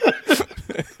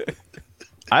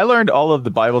 I learned all of the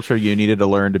Bible trivia you needed to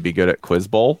learn to be good at Quiz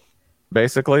Bowl,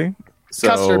 basically. So,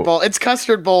 Custard Bowl. It's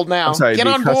Custard Bowl now. I'm sorry, get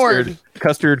on board.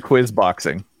 Custard quiz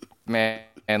boxing. Man,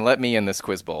 and let me in this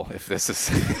quiz bowl if this is.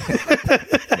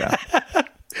 Yeah.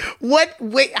 What?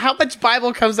 Wait, how much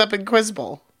Bible comes up in Quiz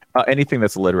Bowl? Anything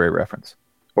that's a literary reference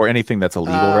or anything that's a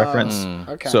legal reference.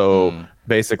 Okay. So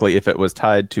basically, if it was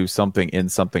tied to something in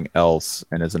something else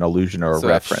and is an allusion or a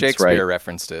reference, Shakespeare right?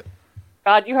 referenced it.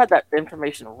 God, you had that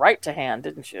information right to hand,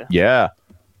 didn't you? Yeah,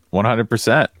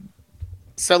 100%.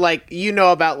 So, like, you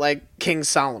know about, like, King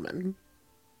Solomon.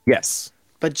 Yes.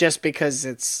 But just because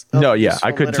it's... No, yeah.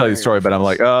 I couldn't tell you the story, but I'm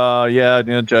like, oh, yeah,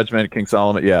 Judgment, King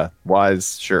Solomon. Yeah.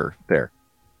 Wise, sure, there.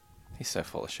 He's so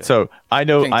full of shit. So I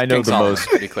know King the Solomon, most.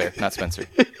 To be clear, not Spencer.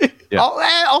 Yeah.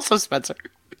 Also Spencer.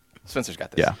 Spencer's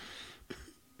got this. Yeah.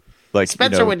 Like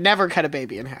Spencer would never cut a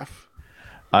baby in half.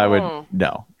 I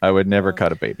would never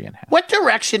cut a baby in half. What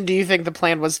direction do you think the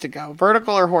plan was to go?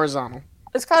 Vertical or horizontal?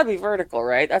 It's got to be vertical,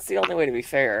 right? That's the only way to be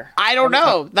fair. I don't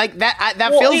know. Like that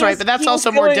feels right, but that's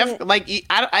also more difficult. Like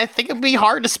I think it'd be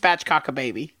hard to spatchcock a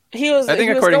baby. I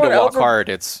think according to Walk Hard,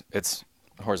 it's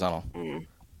horizontal.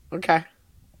 Okay.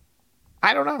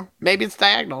 I don't know. Maybe it's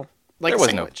diagonal. Like there was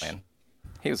sandwich. no plan.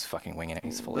 He was fucking winging it.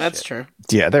 He's full of That's shit. true.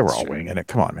 Yeah, they were all winging it.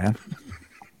 Come on, man.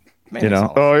 Man,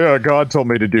 Oh yeah, God told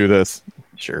me to do this.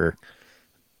 Sure.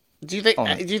 Do you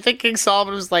think King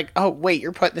Solomon was like, oh wait,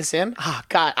 you're putting this in? Oh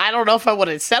God, I don't know if I would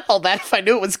have said all that if I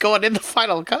knew it was going in the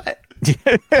final cut.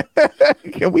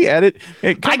 Can we edit?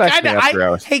 Hey, come back to me after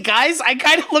hours. Hey guys, I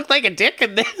kind of look like a dick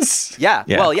in this. Yeah.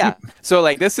 Well, yeah. So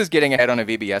like this is getting ahead on a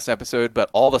VBS episode, but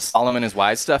all the Solomon is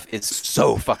wise stuff is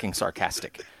so fucking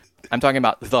sarcastic. I'm talking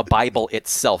about the Bible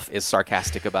itself is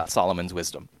sarcastic about Solomon's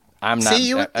wisdom. I'm not. See,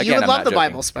 you would love the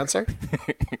Bible, Spencer.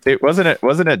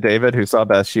 Wasn't it David who saw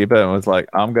Bathsheba and was like,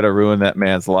 "I'm gonna ruin that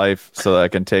man's life so that I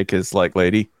can take his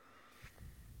lady."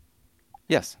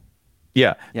 Yes.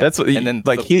 Yeah, that's what. And then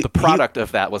the product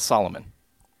of that was Solomon.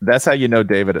 That's how you know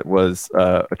David was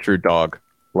a true dog.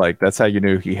 Like that's how you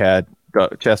knew he had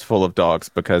a chest full of dogs,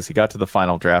 because he got to the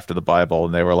final draft of the Bible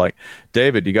and they were like,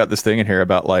 David, you got this thing in here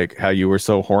about like how you were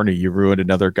so horny you ruined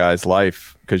another guy's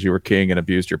life because you were king and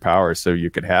abused your power so you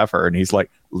could have her. And he's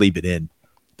like, leave it in.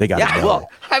 They got to know.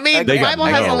 Well, I mean, the Bible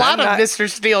has a lot of Mr.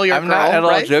 Steal Your I'm Girl, not at all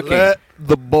right? joking. Let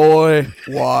the boy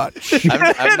watch.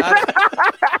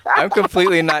 I'm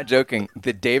completely not joking.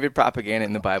 The David propaganda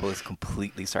in the Bible is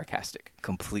completely sarcastic.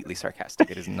 Completely sarcastic.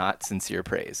 It is not sincere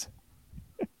praise.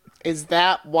 Is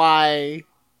that why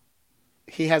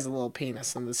he has a little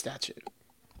penis in the statue?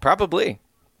 Probably.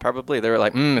 They were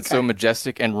like, it's so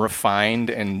majestic and refined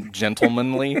and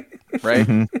gentlemanly, right?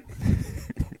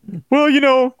 Mm-hmm.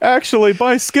 Well, actually,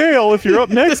 by scale, if you're up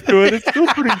next to it, it's still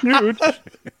pretty huge.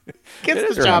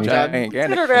 Gets the job done.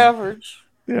 Considered average.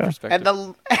 Yeah.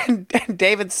 And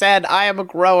David said, I am a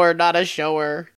grower, not a shower.